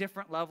very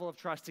different level of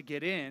trust to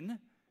get in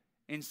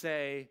and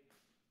say,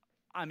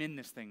 I'm in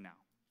this thing now.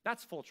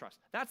 That's full trust.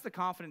 That's the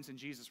confidence in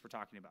Jesus we're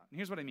talking about. And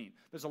here's what I mean.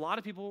 There's a lot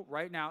of people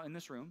right now in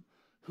this room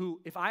who,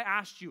 if I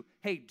asked you,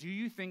 hey, do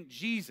you think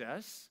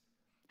Jesus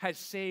has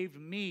saved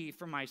me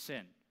from my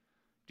sin?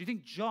 Do you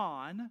think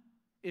John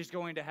is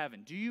going to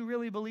heaven? Do you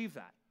really believe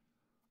that?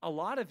 A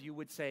lot of you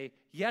would say,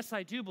 yes,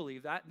 I do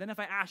believe that. Then if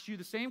I asked you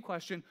the same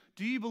question,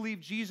 do you believe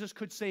Jesus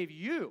could save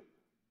you?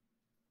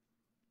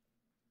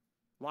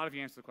 A lot of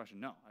you answer the question,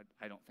 no,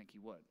 I don't think he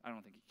would. I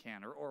don't think he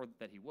can, or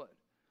that he would.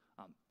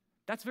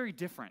 That's very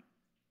different.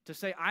 To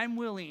say, I'm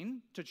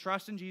willing to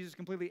trust in Jesus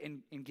completely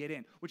and get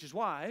in, which is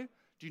why,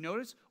 do you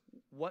notice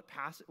what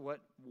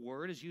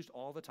word is used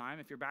all the time?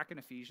 If you're back in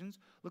Ephesians,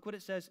 look what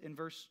it says in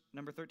verse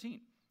number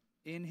 13.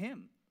 In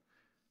him.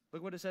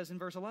 Look what it says in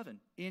verse 11.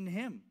 In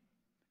him.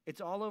 It's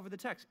all over the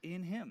text.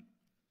 In him.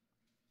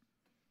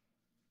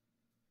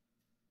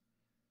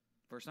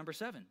 Verse number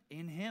 7.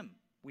 In him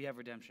we have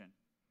redemption.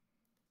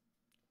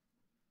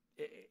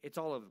 It's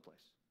all over the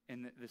place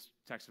in this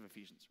text of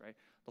Ephesians, right?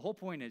 The whole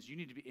point is you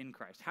need to be in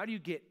Christ. How do you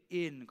get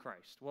in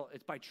Christ? Well,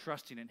 it's by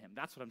trusting in him.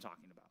 That's what I'm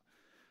talking about.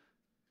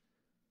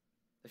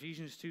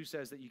 Ephesians 2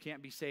 says that you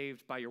can't be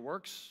saved by your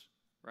works,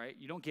 right?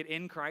 You don't get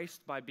in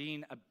Christ by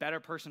being a better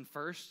person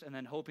first and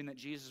then hoping that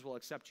Jesus will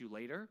accept you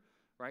later,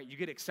 right? You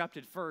get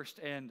accepted first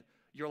and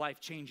your life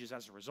changes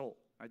as a result,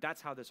 right?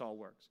 That's how this all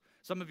works.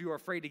 Some of you are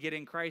afraid to get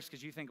in Christ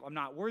because you think, I'm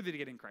not worthy to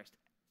get in Christ.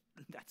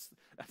 That's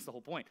the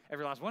whole point.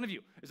 Every last one of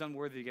you is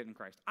unworthy to get in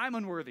Christ. I'm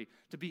unworthy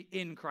to be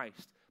in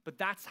Christ. But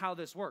that's how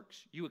this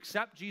works. You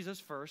accept Jesus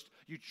first.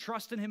 You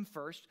trust in him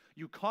first.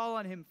 You call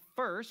on him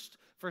first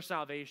for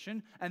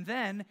salvation. And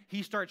then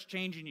he starts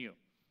changing you.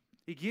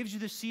 He gives you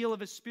the seal of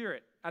his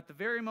Spirit at the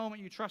very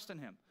moment you trust in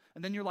him.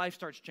 And then your life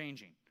starts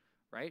changing,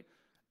 right?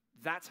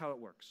 That's how it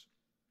works.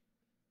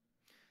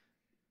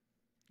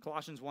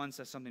 Colossians 1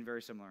 says something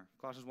very similar.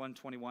 Colossians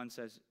 1:21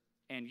 says,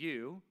 and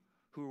you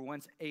who were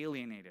once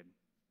alienated,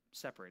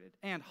 separated,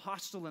 and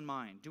hostile in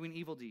mind, doing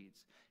evil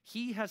deeds,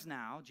 he has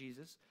now,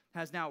 Jesus,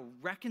 has now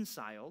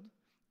reconciled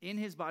in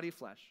his body of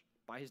flesh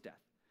by his death,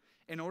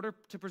 in order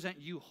to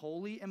present you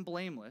holy and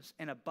blameless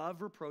and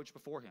above reproach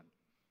before him.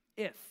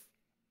 If,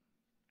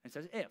 it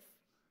says if, it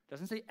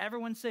doesn't say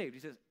everyone's saved, he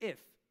says if,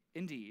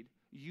 indeed,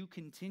 you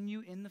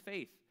continue in the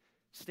faith,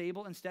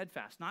 stable and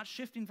steadfast, not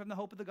shifting from the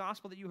hope of the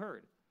gospel that you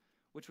heard,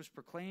 which was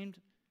proclaimed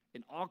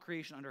in all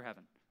creation under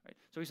heaven. Right?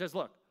 So he says,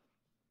 look,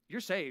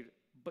 you're saved,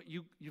 but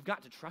you've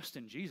got to trust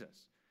in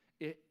Jesus.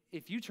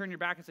 If you turn your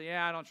back and say,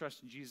 yeah, I don't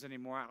trust in Jesus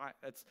anymore,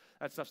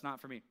 that stuff's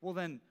not for me, well,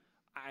 then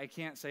I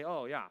can't say,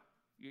 oh, yeah,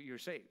 you're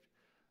saved.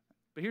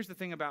 But here's the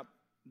thing about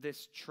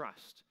this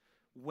trust.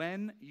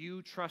 When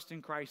you trust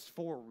in Christ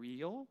for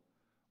real,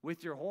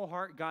 with your whole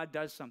heart, God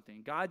does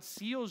something. God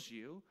seals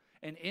you,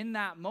 and in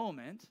that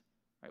moment,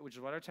 right, which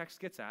is what our text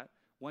gets at,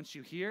 once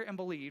you hear and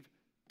believe,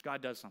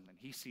 God does something.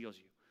 He seals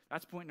you.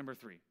 That's point number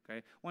 3, okay?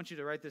 I want you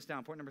to write this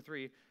down. Point number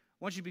 3, I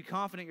want you to be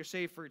confident you're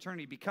saved for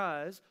eternity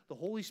because the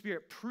Holy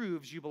Spirit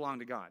proves you belong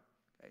to God.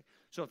 Okay?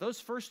 So if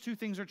those first 2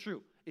 things are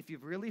true, if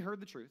you've really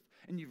heard the truth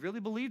and you've really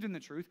believed in the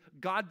truth,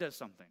 God does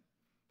something.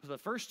 So the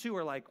first 2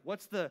 are like,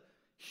 what's the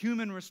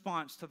human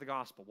response to the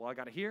gospel? Well, I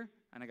got to hear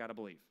and I got to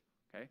believe.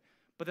 Okay?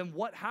 But then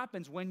what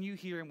happens when you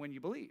hear and when you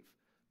believe?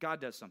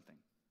 God does something.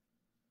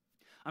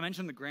 I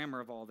mentioned the grammar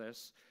of all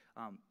this.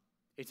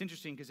 It's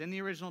interesting because in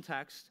the original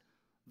text,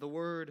 the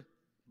word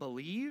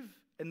believe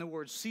and the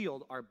word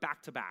sealed are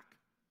back to back.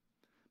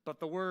 But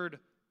the word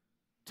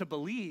to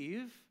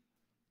believe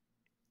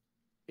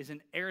is an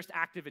aorist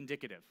active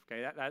indicative.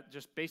 Okay, that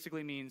just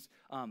basically means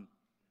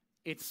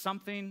it's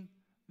something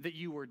that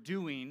you were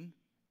doing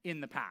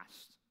in the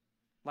past,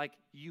 like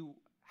you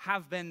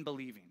have been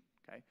believing.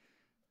 Okay,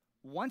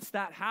 once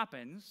that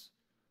happens,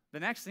 the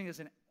next thing is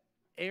an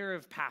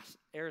aorist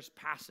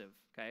passive.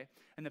 Okay,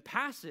 and the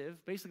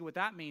passive, basically what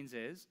that means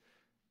is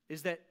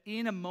that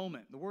in a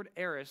moment, the word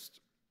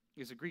aorist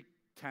is a Greek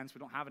tense. We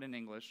don't have it in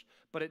English,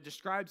 but it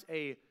describes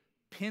a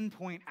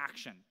pinpoint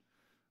action,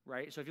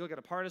 right? So if you look at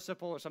a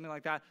participle or something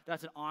like that,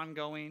 that's an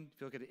ongoing.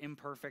 If you look at an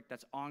imperfect,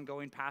 that's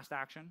ongoing past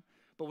action.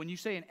 But when you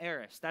say an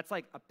aorist, that's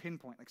like a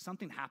pinpoint, like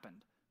something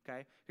happened,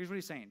 okay? Here's what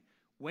he's saying.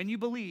 When you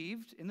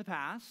believed in the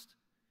past,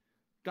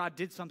 God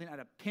did something at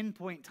a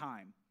pinpoint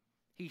time.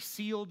 He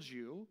sealed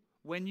you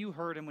when you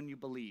heard and when you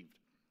believed.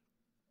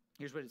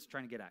 Here's what it's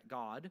trying to get at.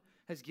 God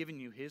has given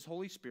you his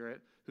Holy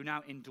Spirit who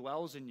now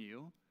indwells in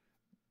you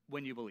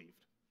when you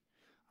believed.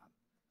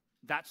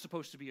 That's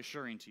supposed to be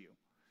assuring to you.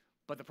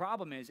 But the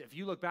problem is, if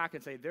you look back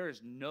and say, there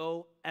is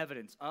no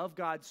evidence of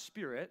God's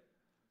Spirit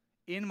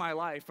in my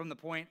life from the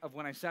point of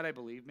when I said I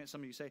believed.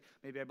 Some of you say,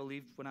 maybe I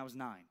believed when I was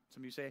 9.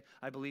 Some of you say,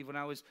 I believed when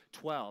I was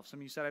 12. Some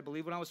of you said, I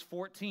believed when I was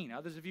 14.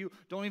 Others of you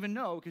don't even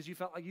know because you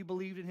felt like you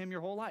believed in him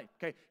your whole life.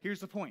 Okay, here's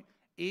the point.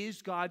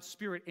 Is God's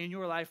Spirit in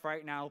your life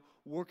right now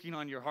working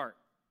on your heart?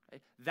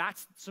 Okay?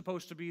 That's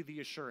supposed to be the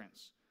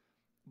assurance.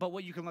 But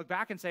what you can look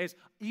back and say is,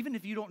 even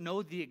if you don't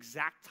know the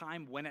exact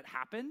time when it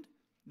happened,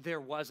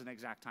 there was an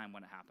exact time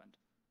when it happened.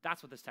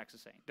 That's what this text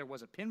is saying. There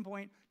was a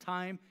pinpoint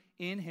time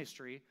in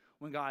history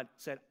when God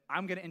said,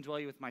 I'm going to indwell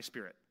you with my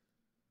Spirit.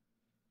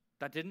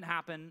 That didn't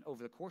happen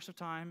over the course of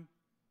time.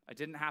 It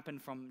didn't happen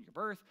from your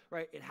birth,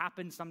 right? It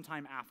happened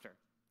sometime after.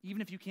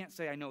 Even if you can't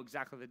say, I know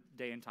exactly the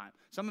day and time.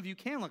 Some of you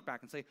can look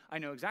back and say, I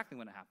know exactly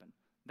when it happened.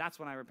 That's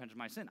when I repented of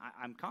my sin.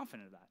 I'm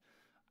confident of that.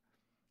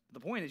 The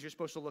point is you're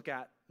supposed to look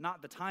at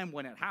not the time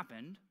when it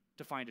happened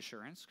to find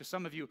assurance, because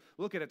some of you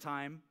look at a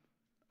time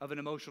of an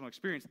emotional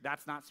experience.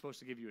 That's not supposed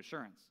to give you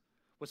assurance.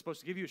 What's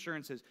supposed to give you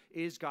assurance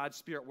is God's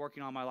Spirit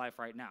working on my life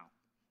right now?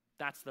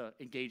 That's the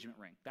engagement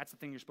ring. That's the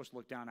thing you're supposed to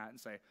look down at and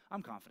say,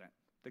 I'm confident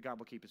that God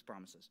will keep his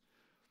promises.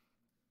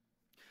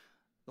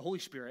 The Holy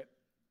Spirit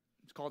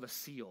is called a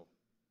seal.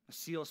 A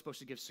seal is supposed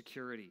to give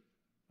security.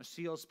 A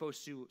seal is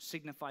supposed to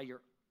signify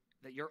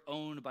that you're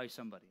owned by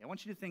somebody. I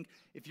want you to think,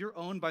 if you're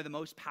owned by the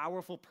most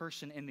powerful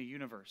person in the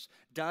universe,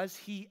 does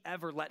he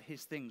ever let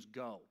his things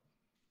go?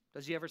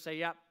 Does he ever say,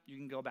 yep, you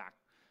can go back?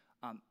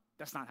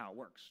 That's not how it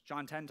works.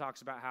 John 10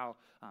 talks about how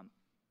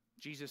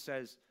Jesus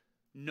says,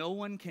 no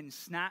one can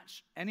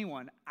snatch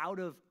anyone out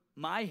of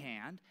my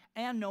hand,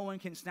 and no one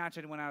can snatch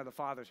anyone out of the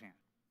Father's hand.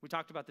 We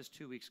talked about this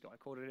 2 weeks ago. I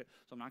quoted it,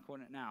 so I'm not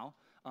quoting it now.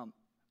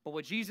 But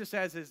what Jesus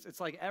says is, it's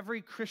like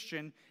every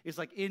Christian is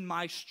like in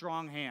my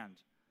strong hand.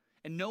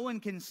 And no one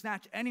can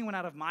snatch anyone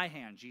out of my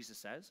hand, Jesus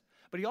says.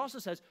 But he also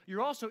says,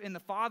 you're also in the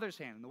Father's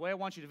hand. And the way I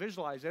want you to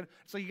visualize it,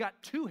 so you got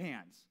two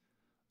hands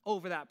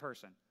over that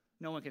person.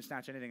 No one can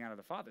snatch anything out of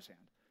the Father's hand.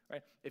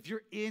 Right? If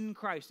you're in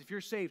Christ, if you're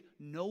saved,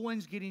 no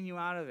one's getting you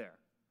out of there.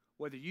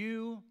 Whether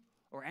you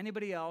or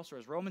anybody else, or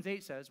as Romans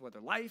 8 says, whether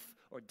life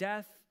or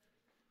death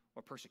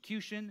or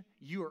persecution,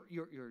 you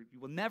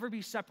will never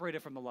be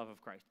separated from the love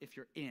of Christ if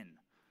you're in.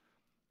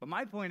 But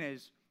my point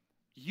is,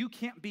 you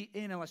can't be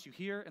in unless you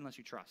hear, unless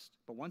you trust.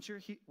 But once you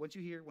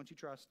hear, once you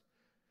trust,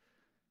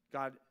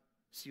 God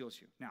seals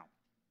you. Now,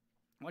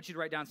 I want you to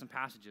write down some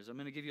passages. I'm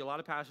going to give you a lot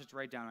of passages to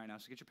write down right now,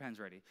 so get your pens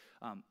ready.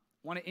 I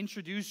want to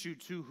introduce you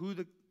to who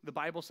the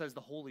Bible says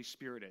the Holy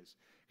Spirit is,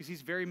 because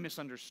he's very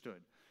misunderstood.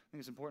 I think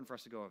it's important for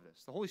us to go over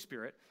this. The Holy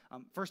Spirit,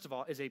 first of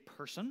all, is a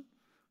person.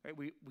 Right?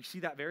 We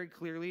see that very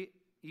clearly,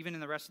 even in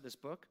the rest of this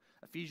book.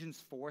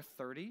 Ephesians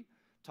 4:30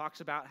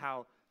 talks about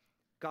how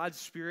God's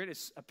Spirit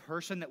is a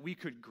person that we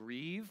could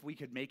grieve. We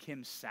could make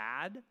him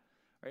sad.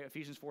 Right?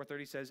 Ephesians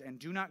 4:30 says, and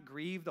do not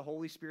grieve the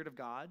Holy Spirit of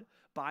God,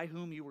 by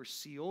whom you were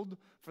sealed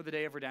for the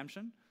day of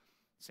redemption.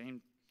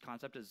 Same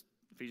concept as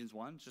Ephesians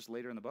 1, it's just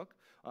later in the book.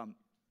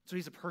 So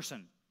he's a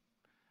person.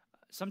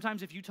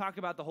 Sometimes if you talk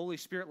about the Holy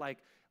Spirit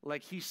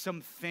like he's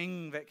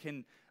something that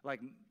can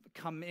like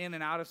come in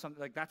and out of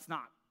something, like that's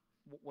not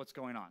what's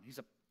going on.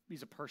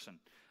 He's a person.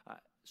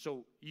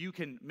 So you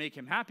can make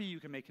him happy, you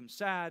can make him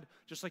sad,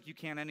 just like you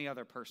can any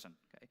other person.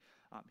 Okay?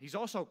 He's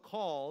also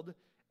called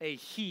a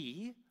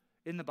he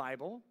in the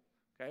Bible.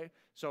 Okay?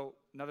 So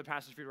another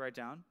passage for you to write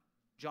down.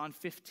 John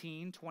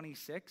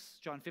 15:26.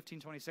 John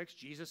 15:26,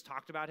 Jesus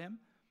talked about him.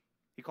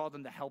 He called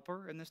him the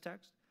helper in this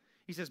text.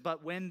 He says,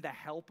 but when the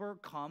helper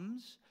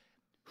comes,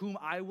 whom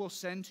I will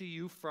send to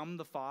you from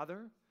the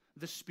Father,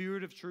 the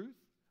Spirit of truth,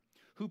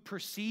 who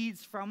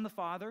proceeds from the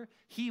Father,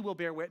 he will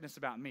bear witness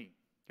about me.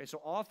 Okay, so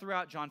all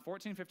throughout John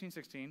 14, 15,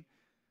 16,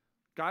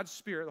 God's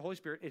Spirit, the Holy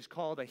Spirit, is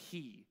called a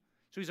he.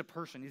 So he's a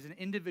person. He's an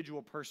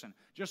individual person.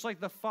 Just like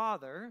the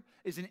Father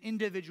is an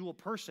individual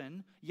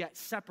person, yet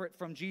separate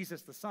from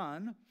Jesus the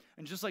Son,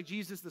 and just like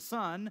Jesus the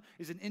Son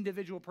is an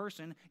individual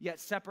person, yet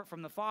separate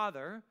from the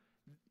Father,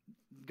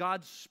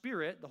 God's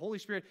Spirit, the Holy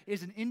Spirit,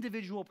 is an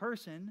individual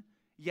person,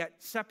 yet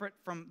separate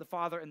from the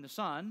Father and the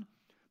Son.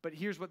 But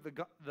here's what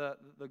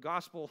the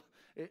gospel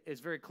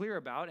is very clear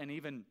about, and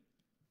even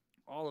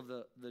all of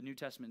the New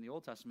Testament and the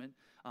Old Testament.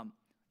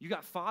 You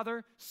got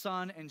Father,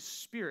 Son, and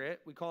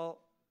Spirit. We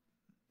call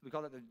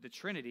it the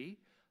Trinity,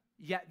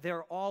 yet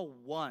they're all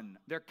one.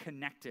 They're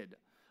connected.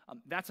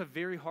 That's a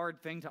very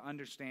hard thing to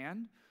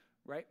understand,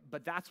 right?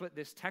 But that's what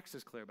this text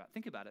is clear about.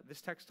 Think about it.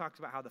 This text talks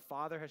about how the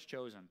Father has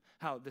chosen,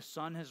 how the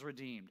Son has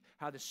redeemed,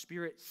 how the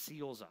Spirit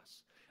seals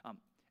us.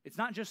 It's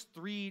not just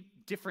three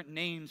different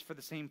names for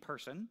the same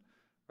person,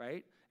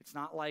 right? It's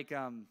not like,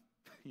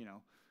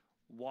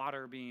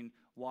 water being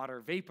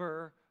water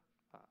vapor,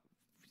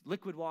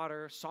 liquid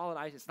water, solid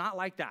ice. It's not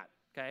like that,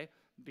 okay?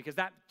 Because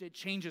it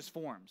changes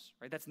forms,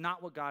 right? That's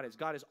not what God is.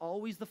 God is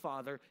always the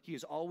Father. He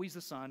is always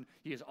the Son.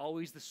 He is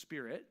always the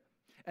Spirit.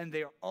 And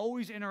they are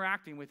always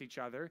interacting with each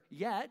other,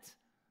 yet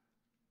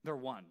they're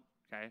one,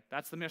 okay?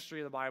 That's the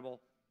mystery of the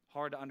Bible.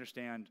 Hard to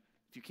understand.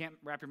 If you can't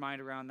wrap your mind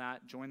around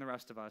that, join the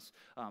rest of us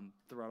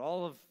throughout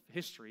all of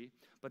history.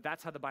 But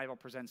that's how the Bible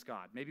presents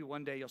God. Maybe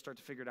one day you'll start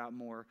to figure it out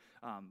more.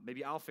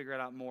 Maybe I'll figure it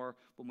out more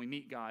when we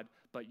meet God.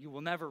 But you will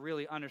never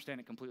really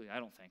understand it completely, I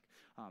don't think.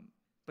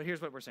 But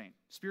here's what we're saying.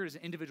 Spirit is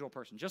an individual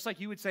person. Just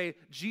like you would say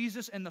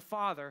Jesus and the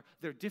Father,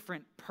 they're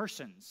different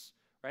persons,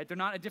 right? They're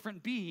not a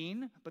different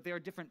being, but they are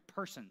different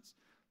persons.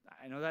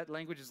 I know that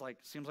language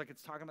seems like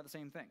it's talking about the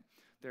same thing.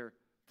 They're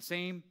the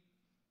same,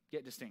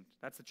 yet distinct.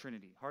 That's the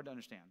Trinity. Hard to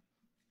understand.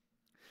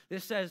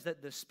 This says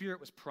that the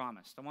Spirit was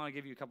promised. I want to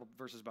give you a couple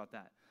verses about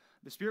that.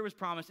 The Spirit was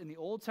promised in the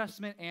Old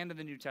Testament and in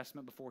the New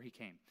Testament before he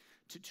came.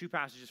 Two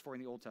passages for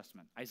in the Old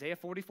Testament. Isaiah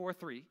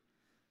 44:3.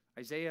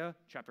 Isaiah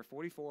chapter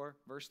 44,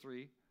 verse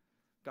 3.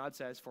 God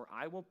says, "For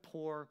I will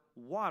pour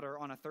water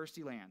on a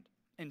thirsty land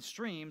and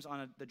streams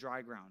on the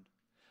dry ground.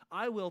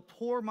 I will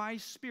pour my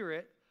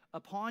Spirit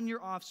upon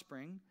your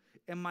offspring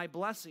and my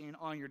blessing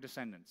on your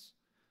descendants."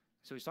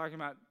 So he's talking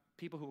about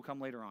people who will come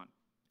later on.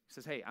 He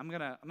says, hey, I'm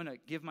gonna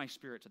give my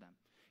Spirit to them.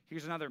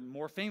 Here's another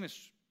more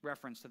famous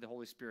reference to the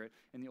Holy Spirit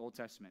in the Old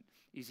Testament.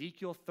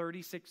 Ezekiel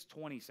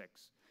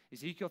 36:26.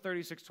 Ezekiel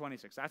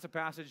 36:26. That's a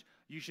passage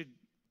you should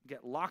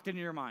get locked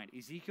into your mind.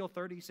 Ezekiel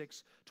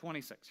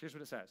 36:26. Here's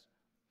what it says.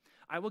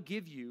 "I will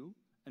give you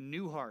a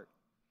new heart,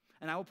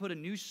 and I will put a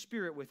new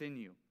spirit within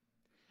you.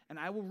 And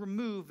I will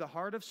remove the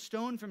heart of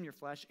stone from your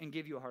flesh and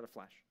give you a heart of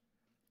flesh.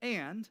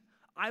 And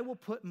I will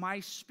put my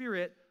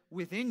Spirit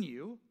within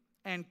you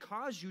and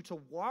cause you to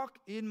walk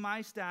in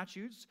my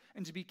statutes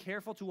and to be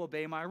careful to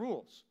obey my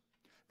rules."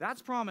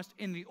 That's promised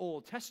in the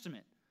Old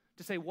Testament.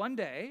 To say one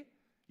day,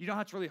 you know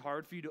how it's really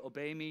hard for you to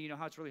obey me? You know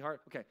how it's really hard?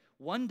 Okay,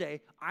 one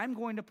day, I'm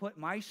going to put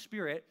my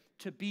Spirit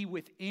to be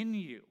within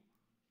you.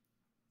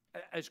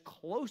 As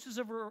close as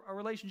a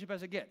relationship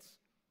as it gets.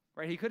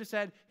 Right? He could have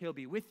said, he'll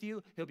be with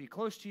you, he'll be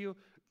close to you.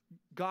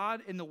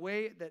 God, in the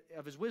way that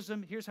of his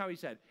wisdom, here's how he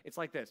said. It's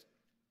like this.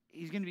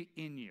 He's going to be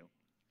in you.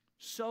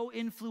 So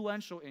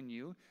influential in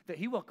you that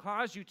he will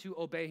cause you to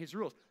obey his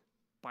rules.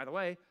 By the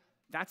way,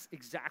 that's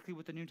exactly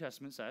what the New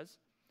Testament says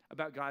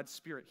about God's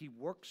Spirit. He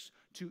works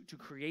to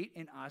create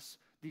in us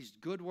these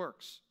good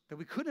works that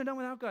we couldn't have done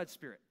without God's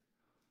Spirit,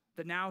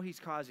 that now he's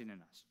causing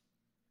in us.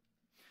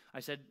 I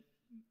said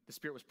the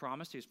Spirit was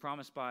promised. He was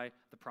promised by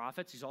the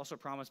prophets. He's also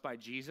promised by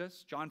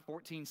Jesus. John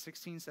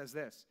 14:16 says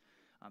this.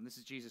 This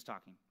is Jesus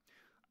talking.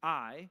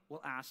 "I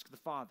will ask the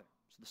Father."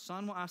 So the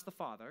Son will ask the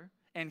Father,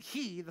 and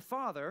he, the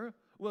Father,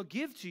 will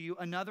give to you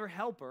another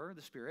helper,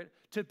 the Spirit,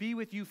 to be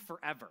with you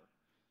forever.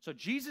 So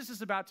Jesus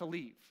is about to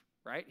leave,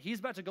 right? He's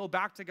about to go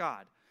back to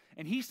God.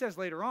 And he says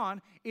later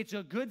on, it's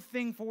a good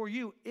thing for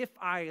you if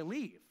I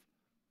leave.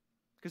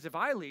 Because if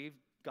I leave,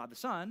 God the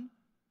Son,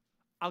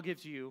 I'll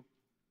give to you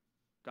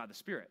God the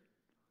Spirit.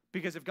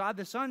 Because if God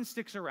the Son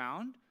sticks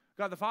around,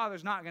 God the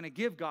Father's not going to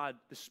give God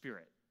the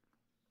Spirit.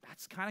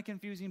 That's kind of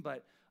confusing,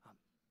 but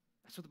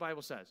that's what the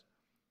Bible says.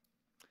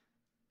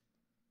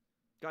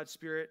 God's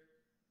Spirit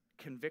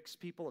convicts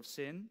people of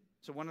sin.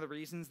 So one of the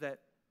reasons that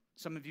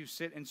some of you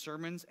sit in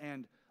sermons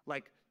and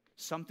like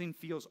something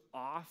feels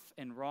off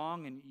and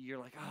wrong and you're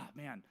like, oh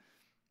man,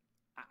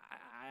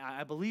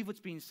 I believe what's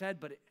being said,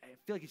 but I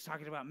feel like he's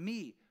talking about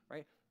me,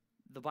 right?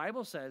 The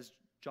Bible says,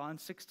 John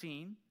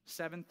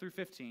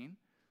 16:7-15,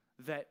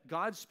 that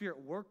God's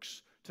Spirit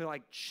works to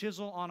like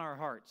chisel on our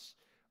hearts,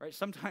 right?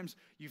 Sometimes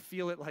you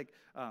feel it like,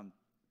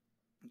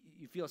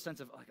 you feel a sense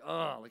of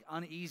like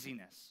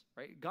uneasiness,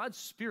 right? God's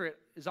Spirit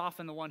is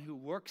often the one who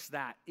works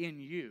that in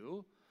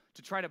you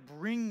to try to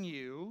bring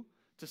you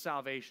to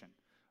salvation,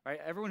 right?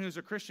 Everyone who's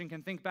a Christian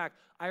can think back.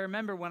 I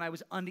remember when I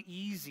was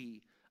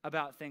uneasy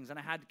about things and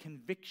I had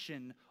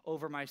conviction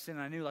over my sin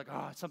and I knew like,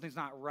 something's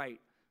not right,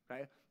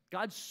 right?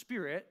 God's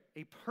Spirit,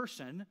 a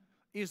person,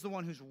 is the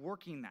one who's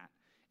working that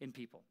in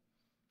people.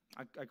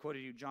 I quoted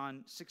you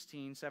John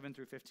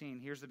 16:7-15.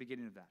 Here's the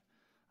beginning of that.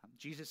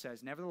 Jesus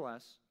says,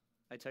 "Nevertheless,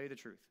 I tell you the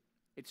truth.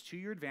 It's to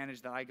your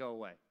advantage that I go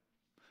away.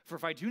 For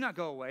if I do not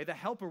go away, the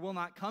Helper will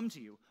not come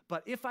to you.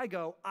 But if I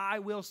go, I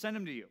will send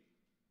him to you.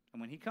 And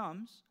when he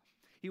comes,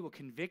 he will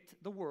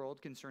convict the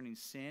world concerning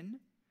sin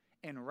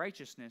and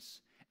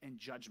righteousness and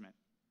judgment."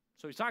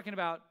 So he's talking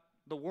about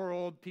the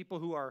world, people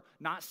who are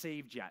not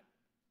saved yet.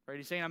 Right?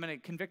 He's saying, I'm going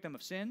to convict them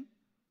of sin,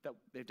 that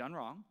they've done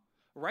wrong,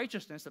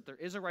 righteousness, that there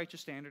is a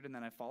righteous standard and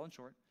then I've fallen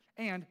short,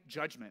 and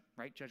judgment,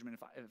 right? Judgment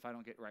if I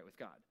don't get right with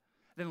God.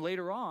 Then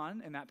later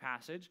on in that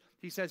passage,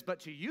 he says, but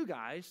to you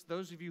guys,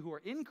 those of you who are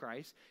in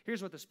Christ,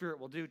 here's what the Spirit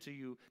will do to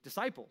you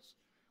disciples.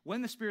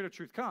 When the Spirit of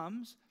truth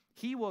comes,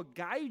 he will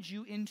guide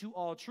you into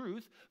all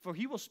truth, for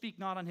he will speak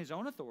not on his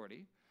own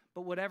authority,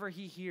 but whatever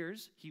he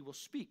hears, he will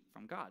speak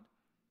from God.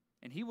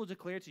 And he will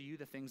declare to you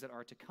the things that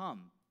are to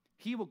come.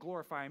 He will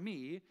glorify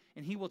me,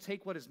 and he will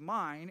take what is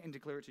mine and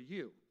declare it to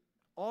you.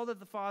 All that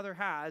the Father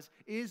has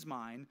is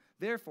mine.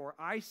 Therefore,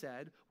 I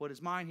said, what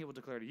is mine, he will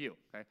declare to you.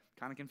 Okay?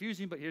 Kind of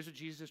confusing, but here's what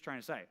Jesus is trying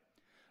to say.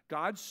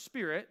 God's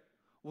Spirit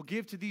will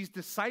give to these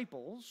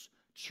disciples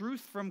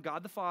truth from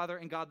God the Father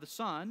and God the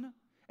Son,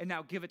 and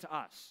now give it to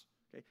us.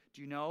 Okay?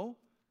 Do you know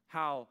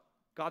how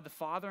God the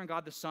Father and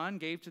God the Son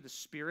gave to the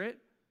Spirit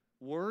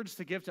words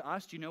to give to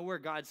us? Do you know where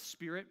God's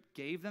Spirit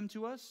gave them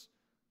to us?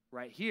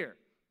 Right here.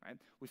 Right?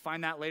 We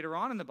find that later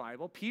on in the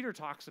Bible. Peter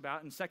talks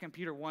about in 2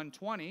 Peter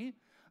 1:20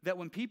 that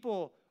when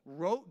people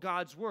wrote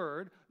God's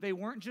word, they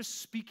weren't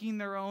just speaking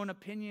their own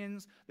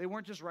opinions. They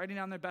weren't just writing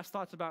down their best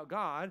thoughts about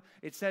God.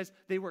 It says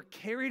they were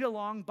carried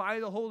along by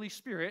the Holy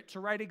Spirit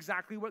to write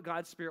exactly what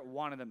God's Spirit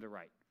wanted them to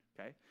write.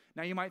 Okay?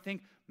 Now you might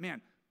think,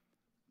 man,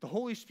 the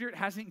Holy Spirit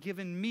hasn't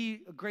given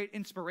me a great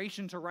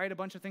inspiration to write a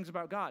bunch of things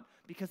about God,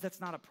 because that's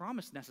not a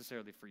promise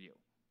necessarily for you.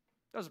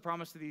 That was a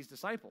promise to these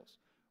disciples.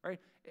 Right?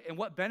 And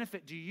what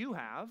benefit do you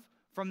have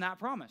from that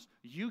promise?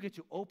 You get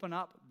to open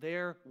up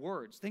their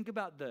words. Think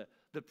about the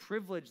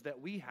privilege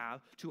that we have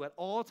to at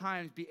all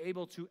times be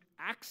able to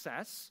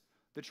access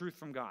the truth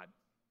from God.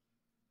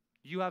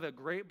 You have a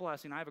great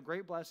blessing. I have a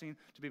great blessing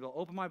to be able to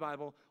open my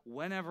Bible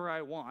whenever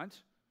I want,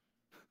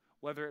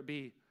 whether it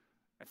be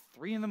at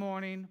 3 in the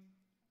morning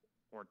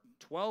or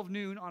 12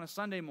 noon on a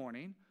Sunday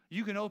morning.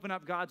 You can open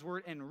up God's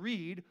word and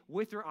read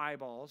with your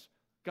eyeballs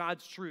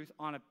God's truth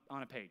on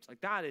a page.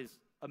 Like, that is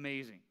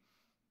amazing.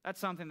 That's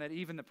something that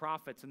even the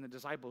prophets and the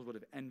disciples would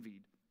have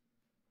envied.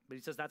 But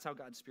he says that's how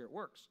God's Spirit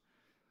works.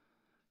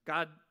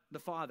 God the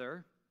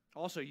Father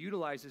also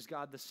utilizes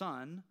God the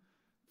Son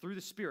through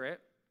the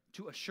Spirit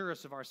to assure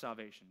us of our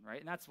salvation, right?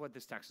 And that's what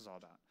this text is all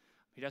about.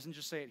 He doesn't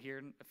just say it here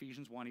in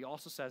Ephesians 1. He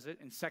also says it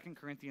in 2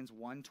 Corinthians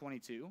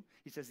 1:22.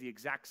 He says the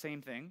exact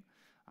same thing.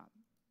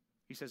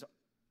 He says,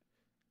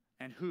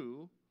 and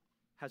who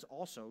has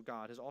also,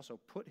 God has also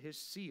put his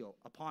seal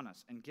upon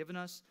us and given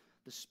us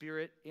the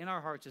Spirit in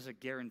our hearts as a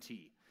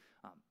guarantee.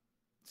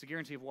 It's a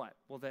guarantee of what?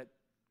 Well, that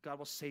God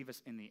will save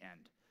us in the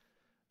end,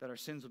 that our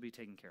sins will be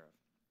taken care of.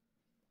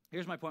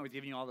 Here's my point with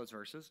giving you all those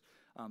verses.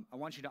 I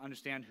want you to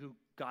understand who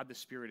God the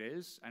Spirit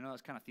is. I know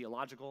that's kind of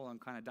theological and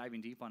kind of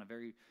diving deep on a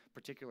very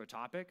particular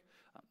topic.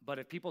 But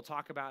if people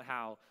talk about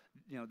how,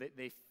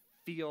 they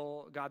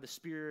feel God the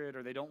Spirit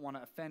or they don't want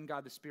to offend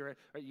God the Spirit,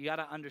 right, you got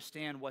to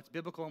understand what's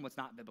biblical and what's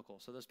not biblical.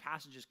 So those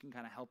passages can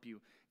kind of help you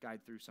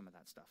guide through some of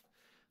that stuff.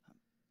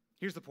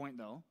 Here's the point,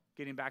 though,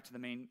 getting back to the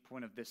main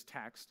point of this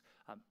text.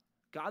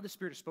 God the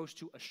Spirit is supposed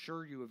to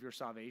assure you of your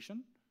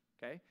salvation.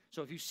 Okay?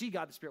 So if you see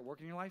God the Spirit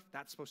working in your life,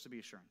 that's supposed to be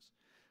assurance.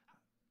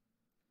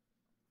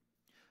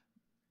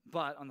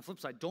 But on the flip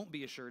side, don't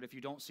be assured if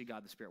you don't see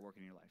God the Spirit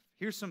working in your life.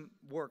 Here's some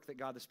work that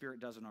God the Spirit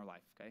does in our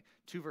life. Okay?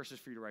 2 verses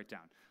for you to write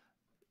down.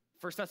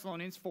 1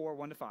 Thessalonians 4,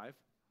 1-5.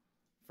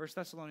 1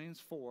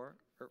 Thessalonians 1,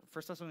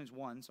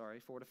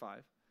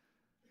 4-5.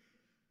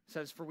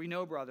 Says, for we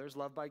know, brothers,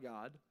 loved by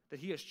God, that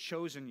he has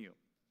chosen you,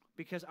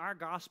 because our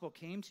gospel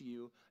came to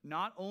you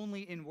not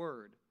only in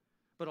word,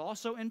 but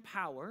also in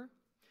power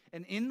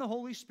and in the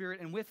Holy Spirit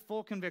and with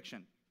full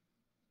conviction.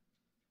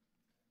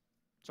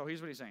 So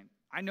here's what he's saying.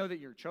 I know that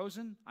you're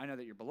chosen. I know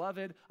that you're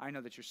beloved. I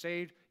know that you're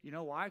saved. You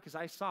know why? Because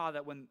I saw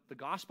that when the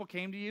gospel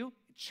came to you,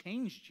 it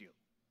changed you.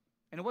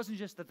 And it wasn't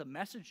just that the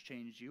message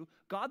changed you.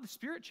 God the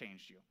Spirit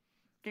changed you.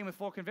 It came with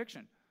full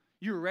conviction.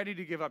 You were ready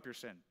to give up your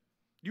sin.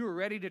 You were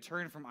ready to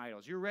turn from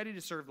idols. You were ready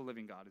to serve the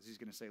living God, as he's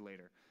going to say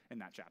later in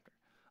that chapter.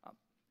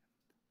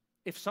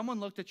 If someone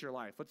looked at your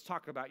life, let's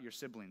talk about your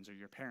siblings or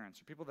your parents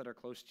or people that are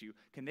close to you,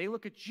 can they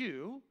look at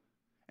you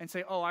and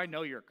say, oh, I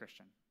know you're a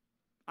Christian.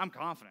 I'm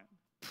confident.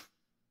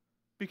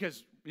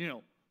 Because,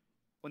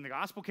 when the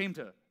gospel came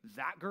to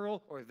that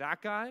girl or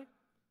that guy,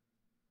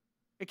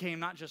 it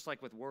came not just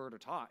like with word or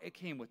talk. It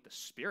came with the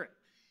Spirit.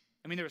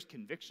 There was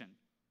conviction.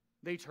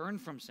 They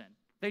turned from sin.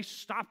 They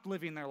stopped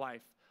living their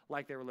life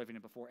like they were living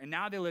it before. And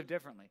now they live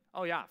differently.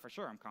 Oh, yeah, for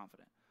sure, I'm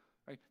confident.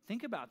 Right?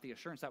 Think about the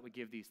assurance that would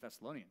give these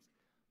Thessalonians.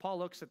 Paul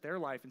looks at their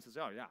life and says,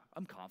 oh, yeah,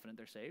 I'm confident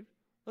they're saved.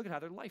 Look at how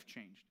their life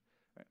changed.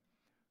 Right?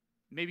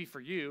 Maybe for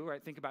you,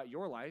 right, think about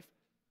your life.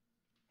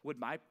 Would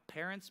my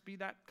parents be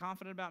that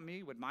confident about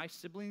me? Would my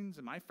siblings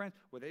and my friends,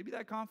 would they be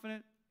that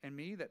confident in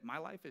me that my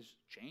life has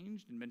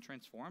changed and been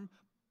transformed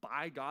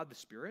by God the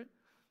Spirit?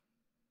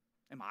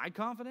 Am I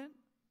confident?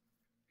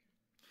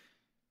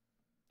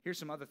 Here's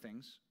some other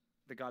things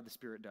that God the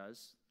Spirit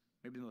does.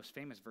 Maybe the most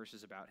famous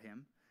verses about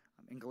him.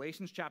 In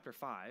Galatians chapter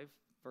 5,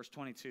 verse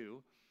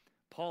 22,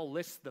 Paul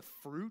lists the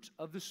fruit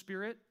of the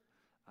Spirit.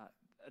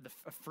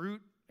 A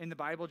fruit in the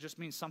Bible just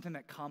means something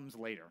that comes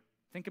later.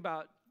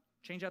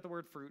 Change out the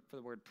word fruit for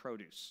the word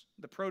produce.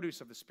 The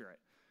produce of the Spirit,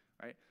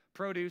 right?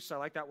 Produce, I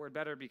like that word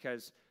better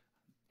because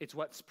it's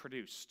what's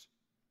produced,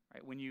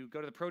 right? When you go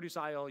to the produce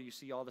aisle, you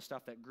see all the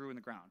stuff that grew in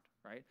the ground,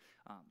 right?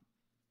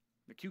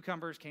 The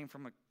cucumbers came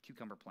from a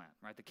cucumber plant,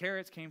 right? The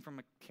carrots came from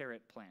a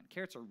carrot plant.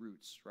 Carrots are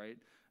roots, right?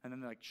 And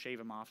then they shave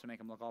them off to make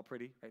them look all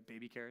pretty, right?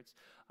 Baby carrots.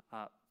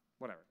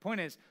 Whatever. Point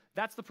is,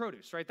 that's the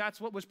produce, right?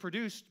 That's what was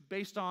produced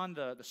based on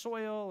the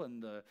soil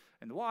and the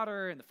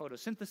water and the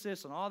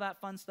photosynthesis and all that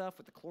fun stuff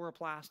with the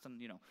chloroplast and,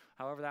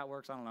 however that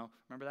works. I don't know.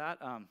 Remember that?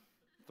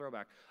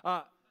 Throwback.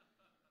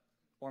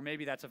 Or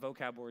maybe that's a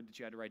vocab word that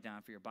you had to write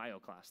down for your bio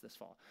class this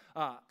fall.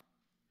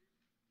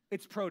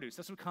 It's produce.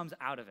 That's what comes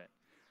out of it.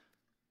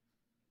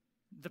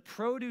 The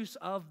produce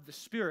of the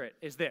Spirit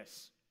is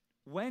this.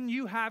 When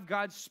you have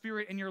God's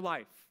Spirit in your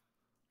life,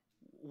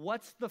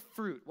 what's the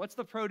fruit? What's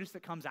the produce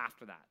that comes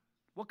after that?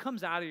 What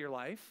comes out of your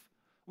life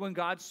when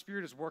God's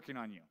Spirit is working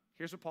on you?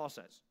 Here's what Paul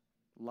says.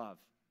 Love,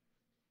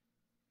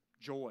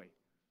 joy,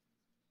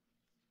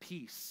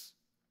 peace,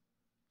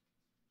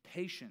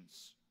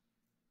 patience,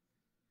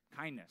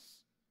 kindness,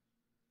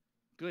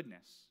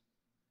 goodness,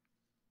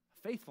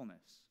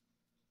 faithfulness,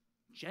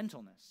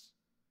 gentleness,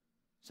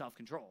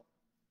 self-control.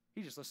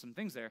 He just lists some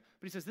things there.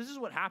 But he says this is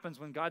what happens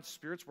when God's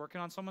Spirit's working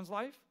on someone's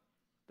life.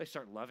 They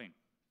start loving.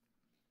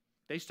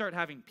 They start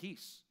having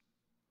peace.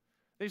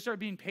 They start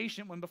being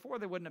patient when before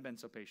they wouldn't have been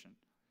so patient.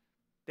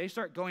 They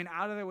start going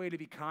out of their way to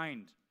be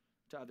kind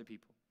to other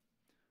people.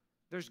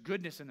 There's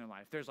goodness in their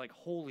life. There's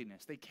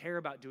holiness. They care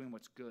about doing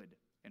what's good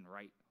and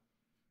right.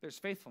 There's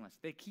faithfulness.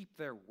 They keep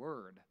their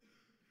word.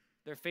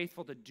 They're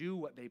faithful to do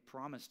what they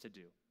promise to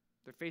do.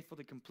 They're faithful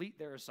to complete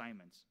their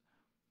assignments.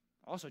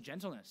 Also,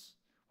 gentleness,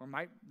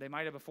 where they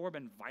might have before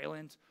been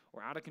violent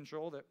or out of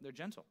control, they're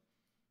gentle.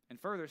 And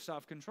further,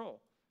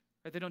 self-control.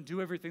 Right? They don't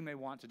do everything they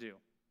want to do.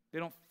 They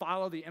don't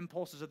follow the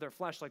impulses of their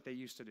flesh like they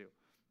used to do.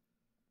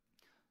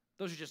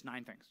 Those are just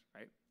 9 things,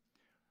 right?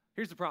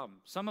 Here's the problem.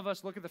 Some of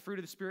us look at the fruit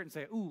of the Spirit and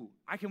say, ooh,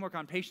 I can work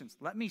on patience.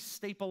 Let me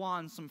staple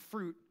on some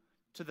fruit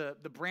to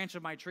the branch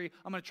of my tree.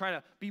 I'm going to try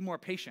to be more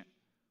patient.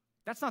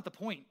 That's not the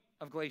point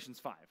of Galatians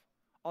 5.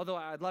 Although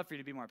I'd love for you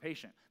to be more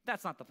patient.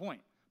 That's not the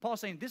point. Paul's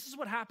saying this is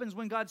what happens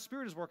when God's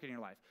Spirit is working in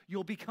your life.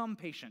 You'll become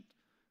patient,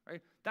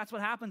 right? That's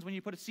what happens when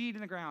you put a seed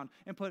in the ground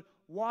and put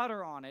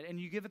water on it and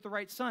you give it the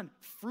right sun.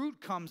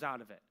 Fruit comes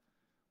out of it.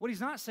 What he's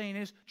not saying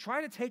is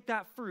try to take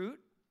that fruit,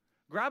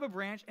 grab a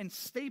branch, and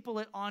staple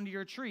it onto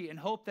your tree and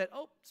hope that,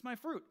 oh, it's my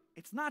fruit.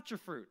 It's not your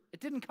fruit. It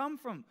didn't come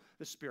from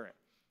the Spirit,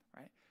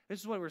 right? This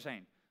is what we're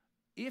saying.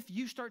 If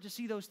you start to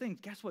see those things,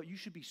 guess what? You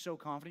should be so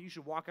confident. You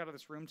should walk out of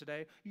this room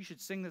today. You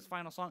should sing this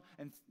final song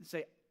and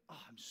say, oh,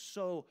 I'm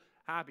so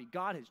happy.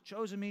 God has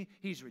chosen me.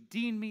 He's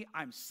redeemed me.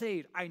 I'm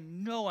saved. I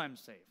know I'm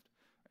saved.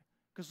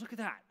 Because look at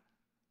that.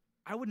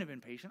 I wouldn't have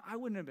been patient. I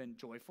wouldn't have been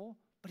joyful.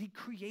 But he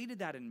created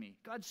that in me.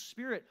 God's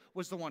Spirit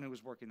was the one who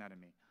was working that in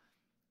me.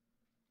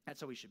 That's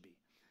how we should be.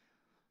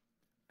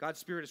 God's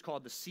Spirit is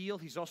called the seal.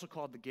 He's also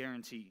called the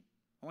guarantee.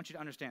 I want you to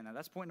understand that.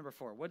 That's point number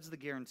 4. What is the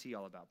guarantee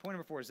all about? Point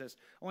number 4 is this.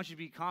 I want you to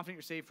be confident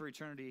you're saved for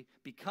eternity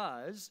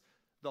because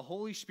the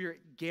Holy Spirit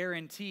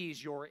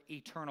guarantees your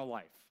eternal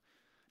life.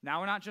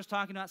 Now, we're not just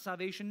talking about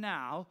salvation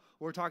now.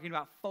 We're talking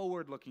about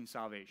forward-looking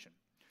salvation.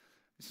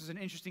 This is an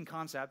interesting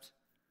concept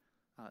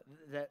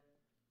that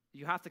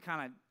you have to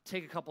kind of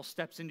take a couple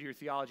steps into your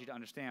theology to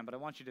understand, but I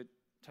want you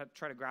to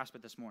try to grasp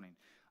it this morning.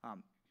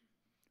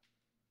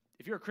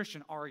 If you're a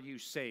Christian, are you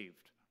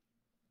saved?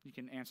 You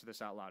can answer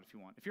this out loud if you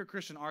want. If you're a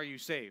Christian, are you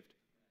saved?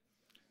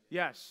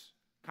 Yes,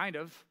 kind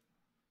of,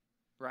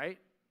 right?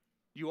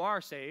 You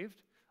are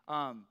saved,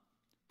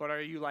 but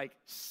are you like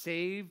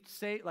saved?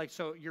 Like,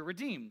 so you're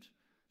redeemed.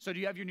 So do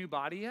you have your new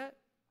body yet?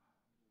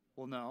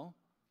 Well, no.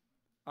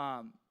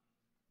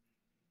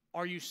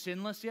 Are you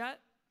sinless yet?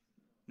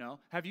 No.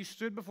 Have you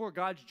stood before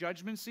God's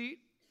judgment seat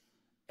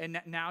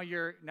and now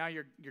you're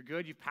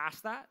good? You've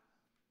passed that?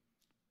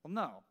 Well,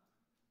 no.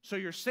 So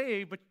you're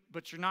saved,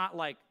 but you're not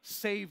like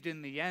saved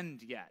in the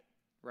end yet,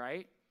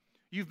 right?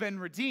 You've been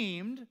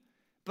redeemed,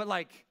 but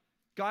like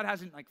God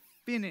hasn't like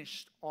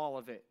finished all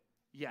of it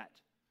yet,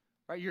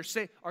 right?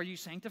 Are you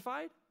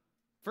sanctified?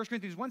 1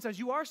 Corinthians 1 says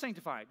you are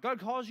sanctified. God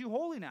calls you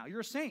holy now. You're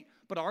a saint.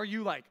 But are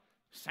you like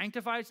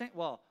sanctified?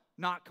 Well,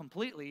 not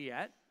completely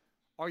yet.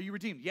 Are you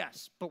redeemed?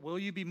 Yes. But will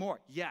you be more?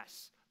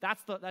 Yes.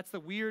 That's the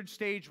weird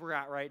stage we're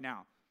at right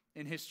now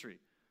in history,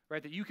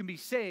 right? That you can be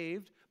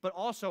saved, but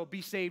also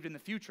be saved in the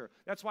future.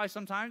 That's why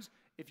sometimes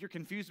if you're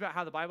confused about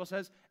how the Bible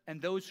says,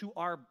 and those who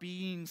are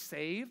being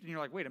saved, and you're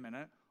like, wait a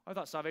minute, I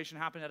thought salvation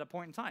happened at a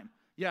point in time.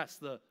 Yes,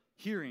 the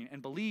hearing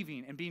and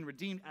believing and being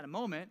redeemed at a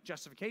moment,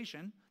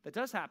 justification, that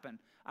does happen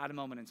at a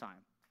moment in time.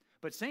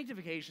 But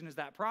sanctification is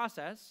that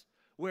process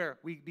where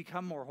we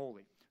become more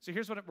holy. So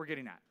here's what we're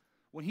getting at.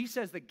 When he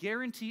says the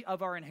guarantee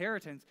of our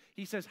inheritance,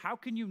 he says, how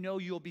can you know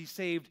you'll be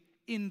saved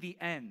in the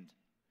end?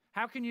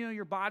 How can you know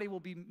your body will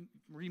be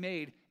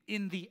remade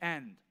in the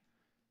end?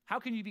 How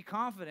can you be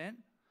confident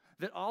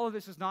that all of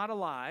this is not a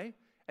lie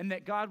and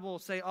that God will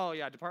say, oh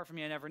yeah, depart from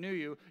me, I never knew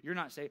you, you're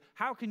not saved?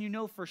 How can you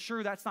know for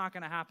sure that's not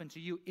going to happen to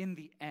you in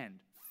the end?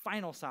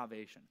 Final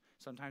salvation.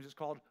 Sometimes it's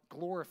called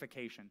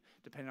glorification,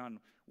 depending on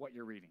what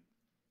you're reading.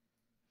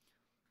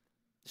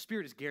 The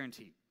Spirit is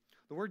guaranteed.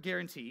 The word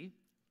guarantee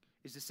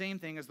is the same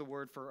thing as the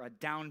word for a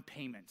down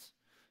payment.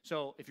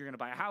 So if you're going to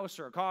buy a house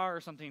or a car or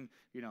something,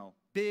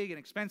 big and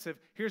expensive,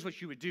 here's what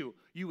you would do.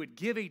 You would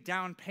give a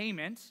down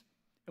payment.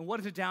 And what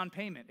is a down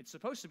payment? It's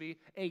supposed to be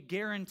a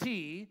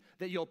guarantee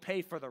that you'll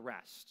pay for the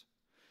rest.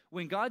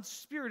 When God's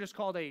Spirit is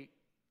called a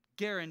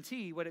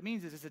guarantee, what it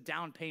means is it's a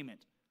down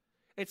payment.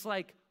 It's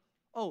like,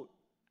 oh,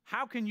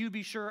 how can you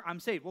be sure I'm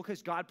saved? Well,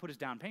 because God put his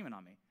down payment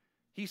on me.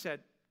 He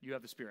said, you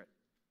have the Spirit.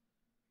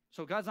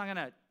 So God's not going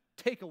to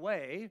take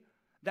away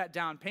that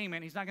down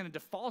payment. He's not going to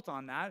default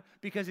on that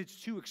because it's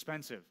too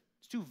expensive.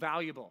 It's too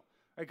valuable.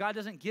 Right? God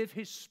doesn't give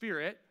his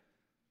Spirit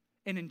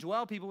and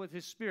indwell people with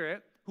his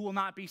Spirit who will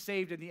not be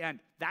saved in the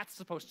end. That's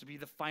supposed to be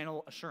the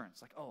final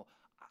assurance. Like, oh,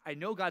 I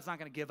know God's not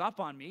going to give up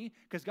on me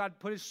because God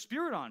put his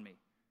Spirit on me.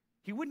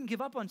 He wouldn't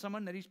give up on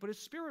someone that he's put his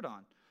Spirit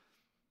on.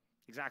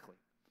 Exactly.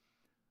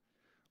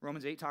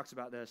 Romans 8 talks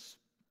about this.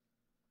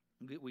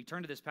 We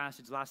turned to this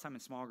passage last time in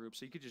small groups,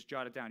 so you could just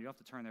jot it down. You don't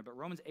have to turn there. But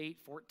Romans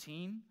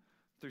 8:14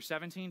 through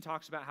 17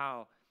 talks about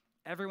how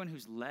everyone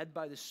who's led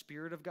by the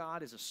Spirit of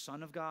God is a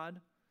son of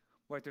God.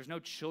 Like, there's no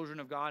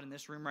children of God in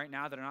this room right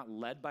now that are not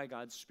led by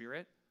God's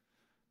Spirit.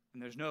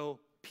 And there's no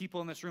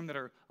people in this room that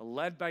are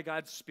led by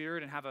God's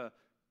Spirit and have a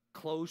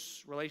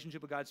close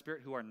relationship with God's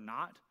Spirit who are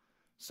not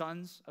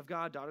sons of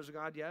God, daughters of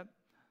God yet.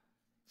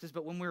 It says,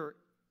 but when we're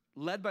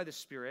led by the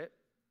Spirit,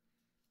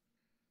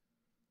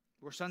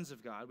 we're sons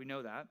of God. We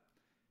know that.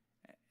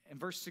 In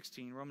verse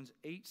 16, Romans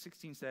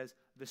 8:16 says,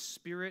 the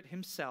Spirit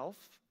himself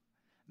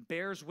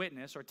bears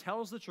witness or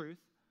tells the truth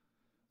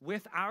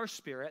with our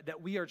spirit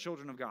that we are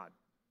children of God.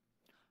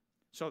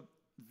 So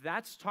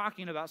that's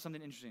talking about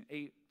something interesting,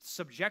 a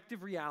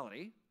subjective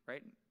reality,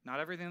 right? Not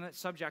everything that's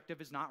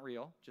subjective is not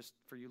real, just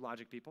for you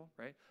logic people,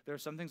 right? There are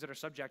some things that are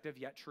subjective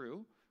yet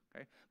true,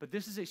 okay? But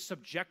this is a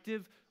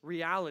subjective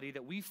reality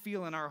that we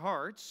feel in our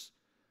hearts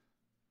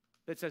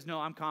that says, no,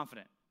 I'm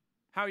confident.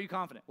 How are you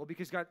confident? Well,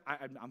 because God,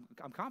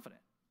 I'm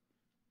confident.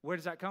 Where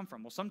does that come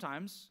from? Well,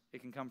 sometimes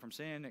it can come from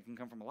sin. It can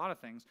come from a lot of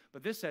things.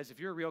 But this says if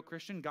you're a real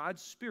Christian,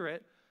 God's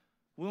Spirit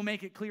will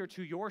make it clear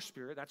to your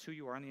spirit, that's who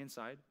you are on the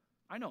inside,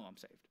 I know I'm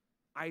saved.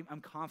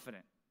 I'm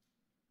confident.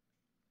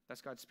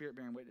 That's God's Spirit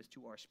bearing witness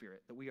to our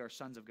spirit, that we are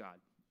sons of God.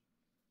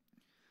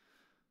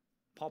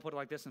 Paul put it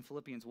like this in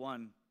Philippians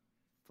 1.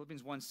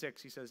 Philippians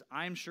 1:6, he says,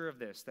 I am sure of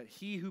this, that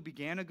he who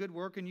began a good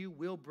work in you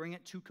will bring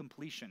it to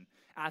completion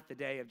at the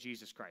day of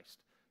Jesus Christ.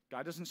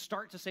 God doesn't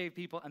start to save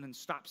people and then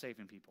stop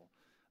saving people.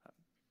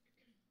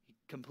 He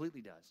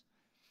completely does.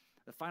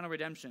 The final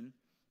redemption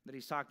that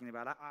he's talking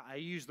about, I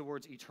use the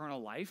words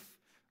eternal life,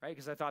 right?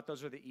 Because I thought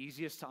those are the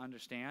easiest to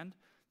understand.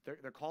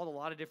 They're called a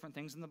lot of different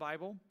things in the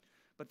Bible,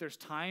 but there's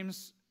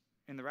times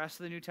in the rest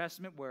of the New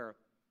Testament where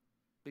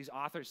these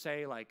authors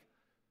say, like,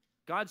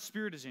 God's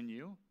Spirit is in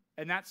you,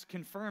 and that's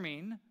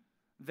confirming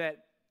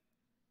that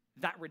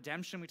that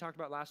redemption we talked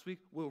about last week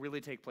will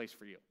really take place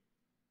for you,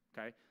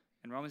 okay?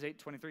 In Romans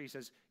 8:23, he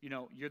says,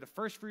 you're the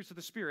first fruits of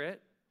the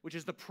Spirit, which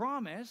is the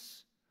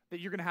promise that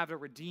you're going to have a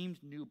redeemed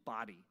new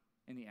body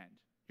in the end.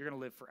 You're going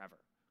to live forever,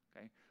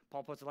 okay?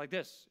 Paul puts it like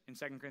this in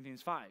 2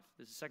 Corinthians 5.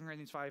 This is 2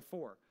 Corinthians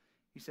 5:4.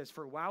 He says,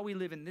 for while we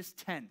live in this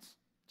tent,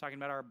 talking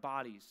about our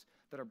bodies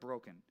that are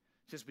broken,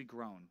 he says we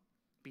groan,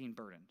 being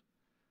burdened.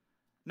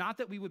 Not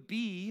that we would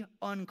be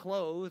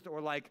unclothed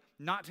or like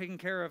not taken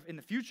care of in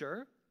the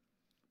future,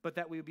 but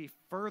that we would be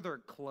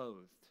further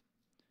clothed,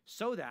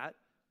 so that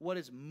what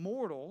is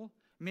mortal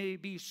may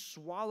be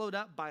swallowed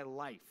up by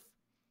life.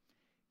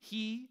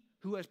 He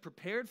who has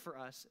prepared for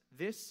us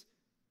this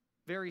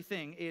very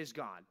thing is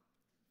God,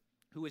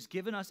 who has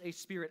given us a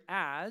spirit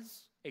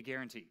as a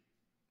guarantee,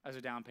 as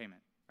a down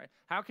payment. Right?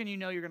 How can you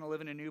know you're going to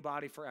live in a new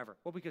body forever?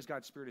 Well, because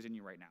God's Spirit is in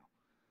you right now.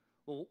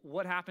 Well,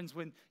 what happens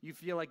when you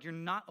feel like you're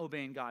not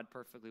obeying God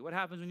perfectly? What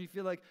happens when you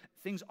feel like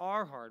things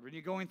are hard, when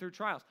you're going through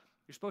trials?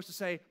 You're supposed to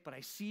say, but I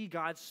see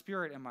God's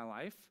Spirit in my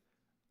life,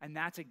 and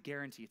that's a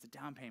guarantee. It's a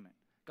down payment.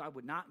 God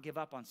would not give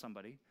up on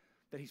somebody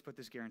that he's put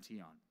this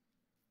guarantee on.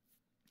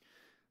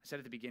 I said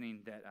at the beginning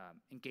that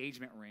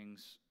engagement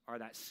rings are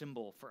that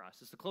symbol for us.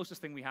 It's the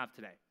closest thing we have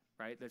today,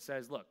 right? That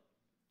says, look,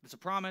 it's a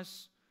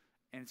promise,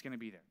 and it's going to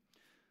be there.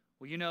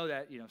 Well, you know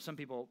that some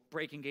people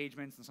break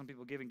engagements and some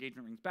people give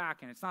engagement rings back,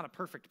 and it's not a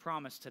perfect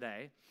promise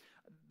today.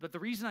 But the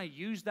reason I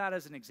use that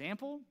as an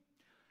example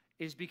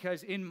is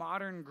because in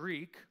modern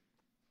Greek,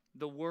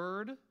 the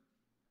word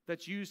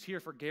that's used here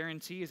for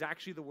guarantee is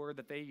actually the word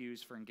that they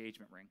use for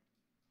engagement ring.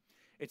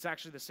 It's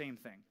actually the same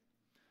thing.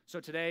 So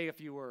today, if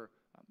you were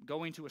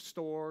going to a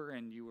store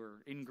and you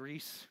were in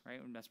Greece,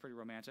 right? And that's pretty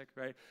romantic,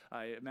 right?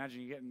 Imagine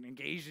you getting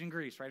engaged in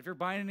Greece, right? If you're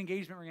buying an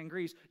engagement ring in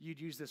Greece,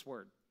 you'd use this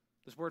word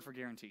for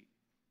guarantee.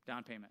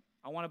 Down payment.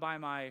 I want to buy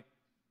my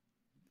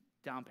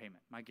down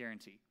payment, my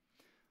guarantee,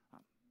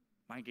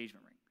 my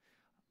engagement ring.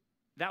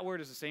 That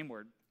word is the same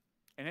word,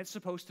 and it's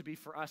supposed to be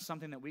for us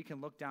something that we can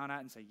look down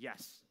at and say,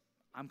 yes,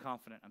 I'm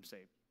confident I'm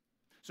saved.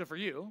 So for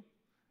you,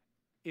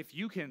 if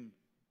you can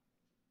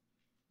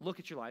look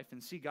at your life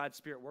and see God's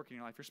Spirit working in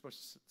your life, you're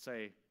supposed to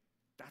say,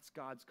 that's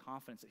God's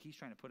confidence that he's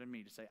trying to put in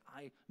me, to say,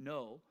 I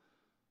know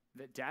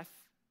that death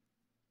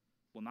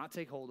will not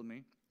take hold of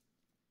me,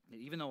 that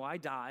even though I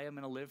die, I'm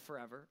going to live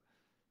forever,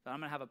 that I'm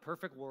going to have a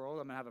perfect world,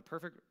 I'm going to have a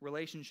perfect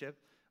relationship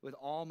with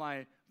all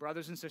my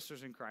brothers and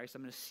sisters in Christ.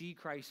 I'm going to see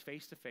Christ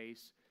face to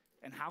face.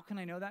 And how can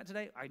I know that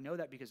today? I know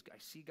that because I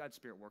see God's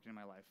Spirit working in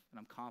my life, and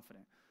I'm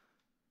confident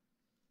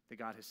that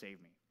God has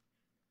saved me.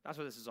 That's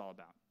what this is all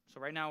about.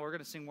 So right now, we're going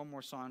to sing one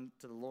more song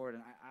to the Lord,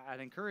 and I'd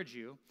encourage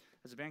you,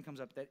 as the band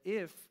comes up, that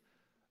if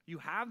you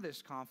have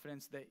this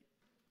confidence, that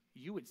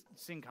you would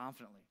sing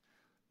confidently,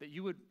 that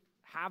you would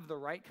have the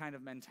right kind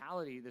of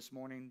mentality this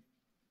morning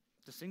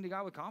to sing to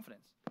God with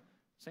confidence,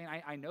 saying,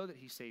 I know that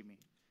he saved me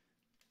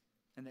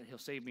and that he'll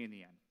save me in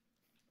the end.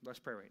 Let's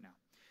pray right now.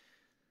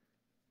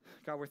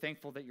 God, we're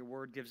thankful that your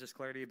word gives us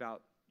clarity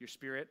about your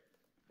Spirit.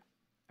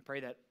 I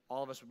pray that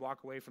all of us would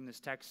walk away from this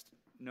text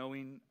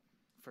knowing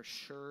for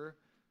sure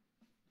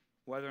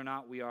whether or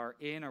not we are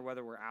in or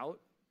whether we're out,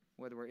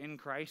 whether we're in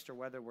Christ or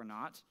whether we're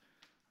not.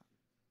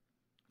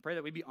 I pray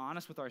that we be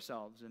honest with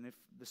ourselves, and if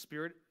the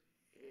Spirit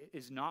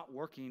is not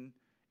working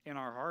in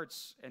our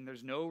hearts and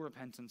there's no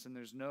repentance and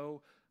there's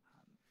no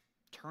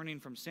turning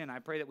from sin, I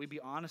pray that we be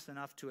honest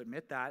enough to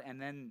admit that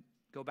and then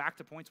go back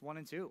to points 1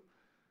 and 2.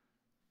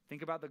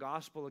 Think about the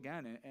gospel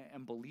again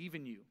and believe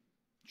in you,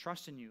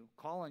 trust in you,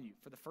 call on you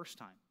for the first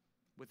time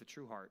with a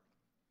true heart.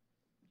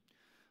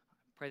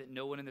 I pray that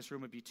no one in this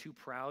room would be too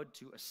proud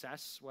to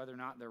assess whether or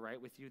not they're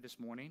right with you this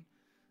morning.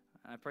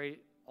 I pray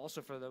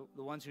also for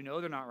the ones who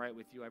know they're not right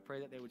with you. I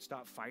pray that they would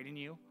stop fighting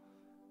you,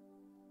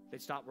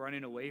 they'd stop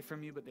running away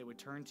from you, but they would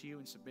turn to you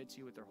and submit to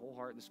you with their whole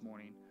heart this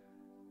morning.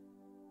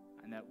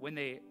 And that when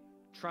they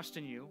trust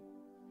in you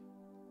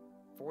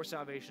for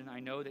salvation, I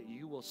know that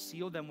you will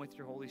seal them with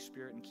your Holy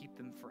Spirit and keep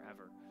them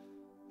forever.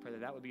 Pray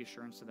that that would be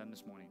assurance to them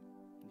this morning.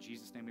 In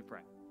Jesus' name we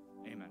pray.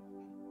 Amen.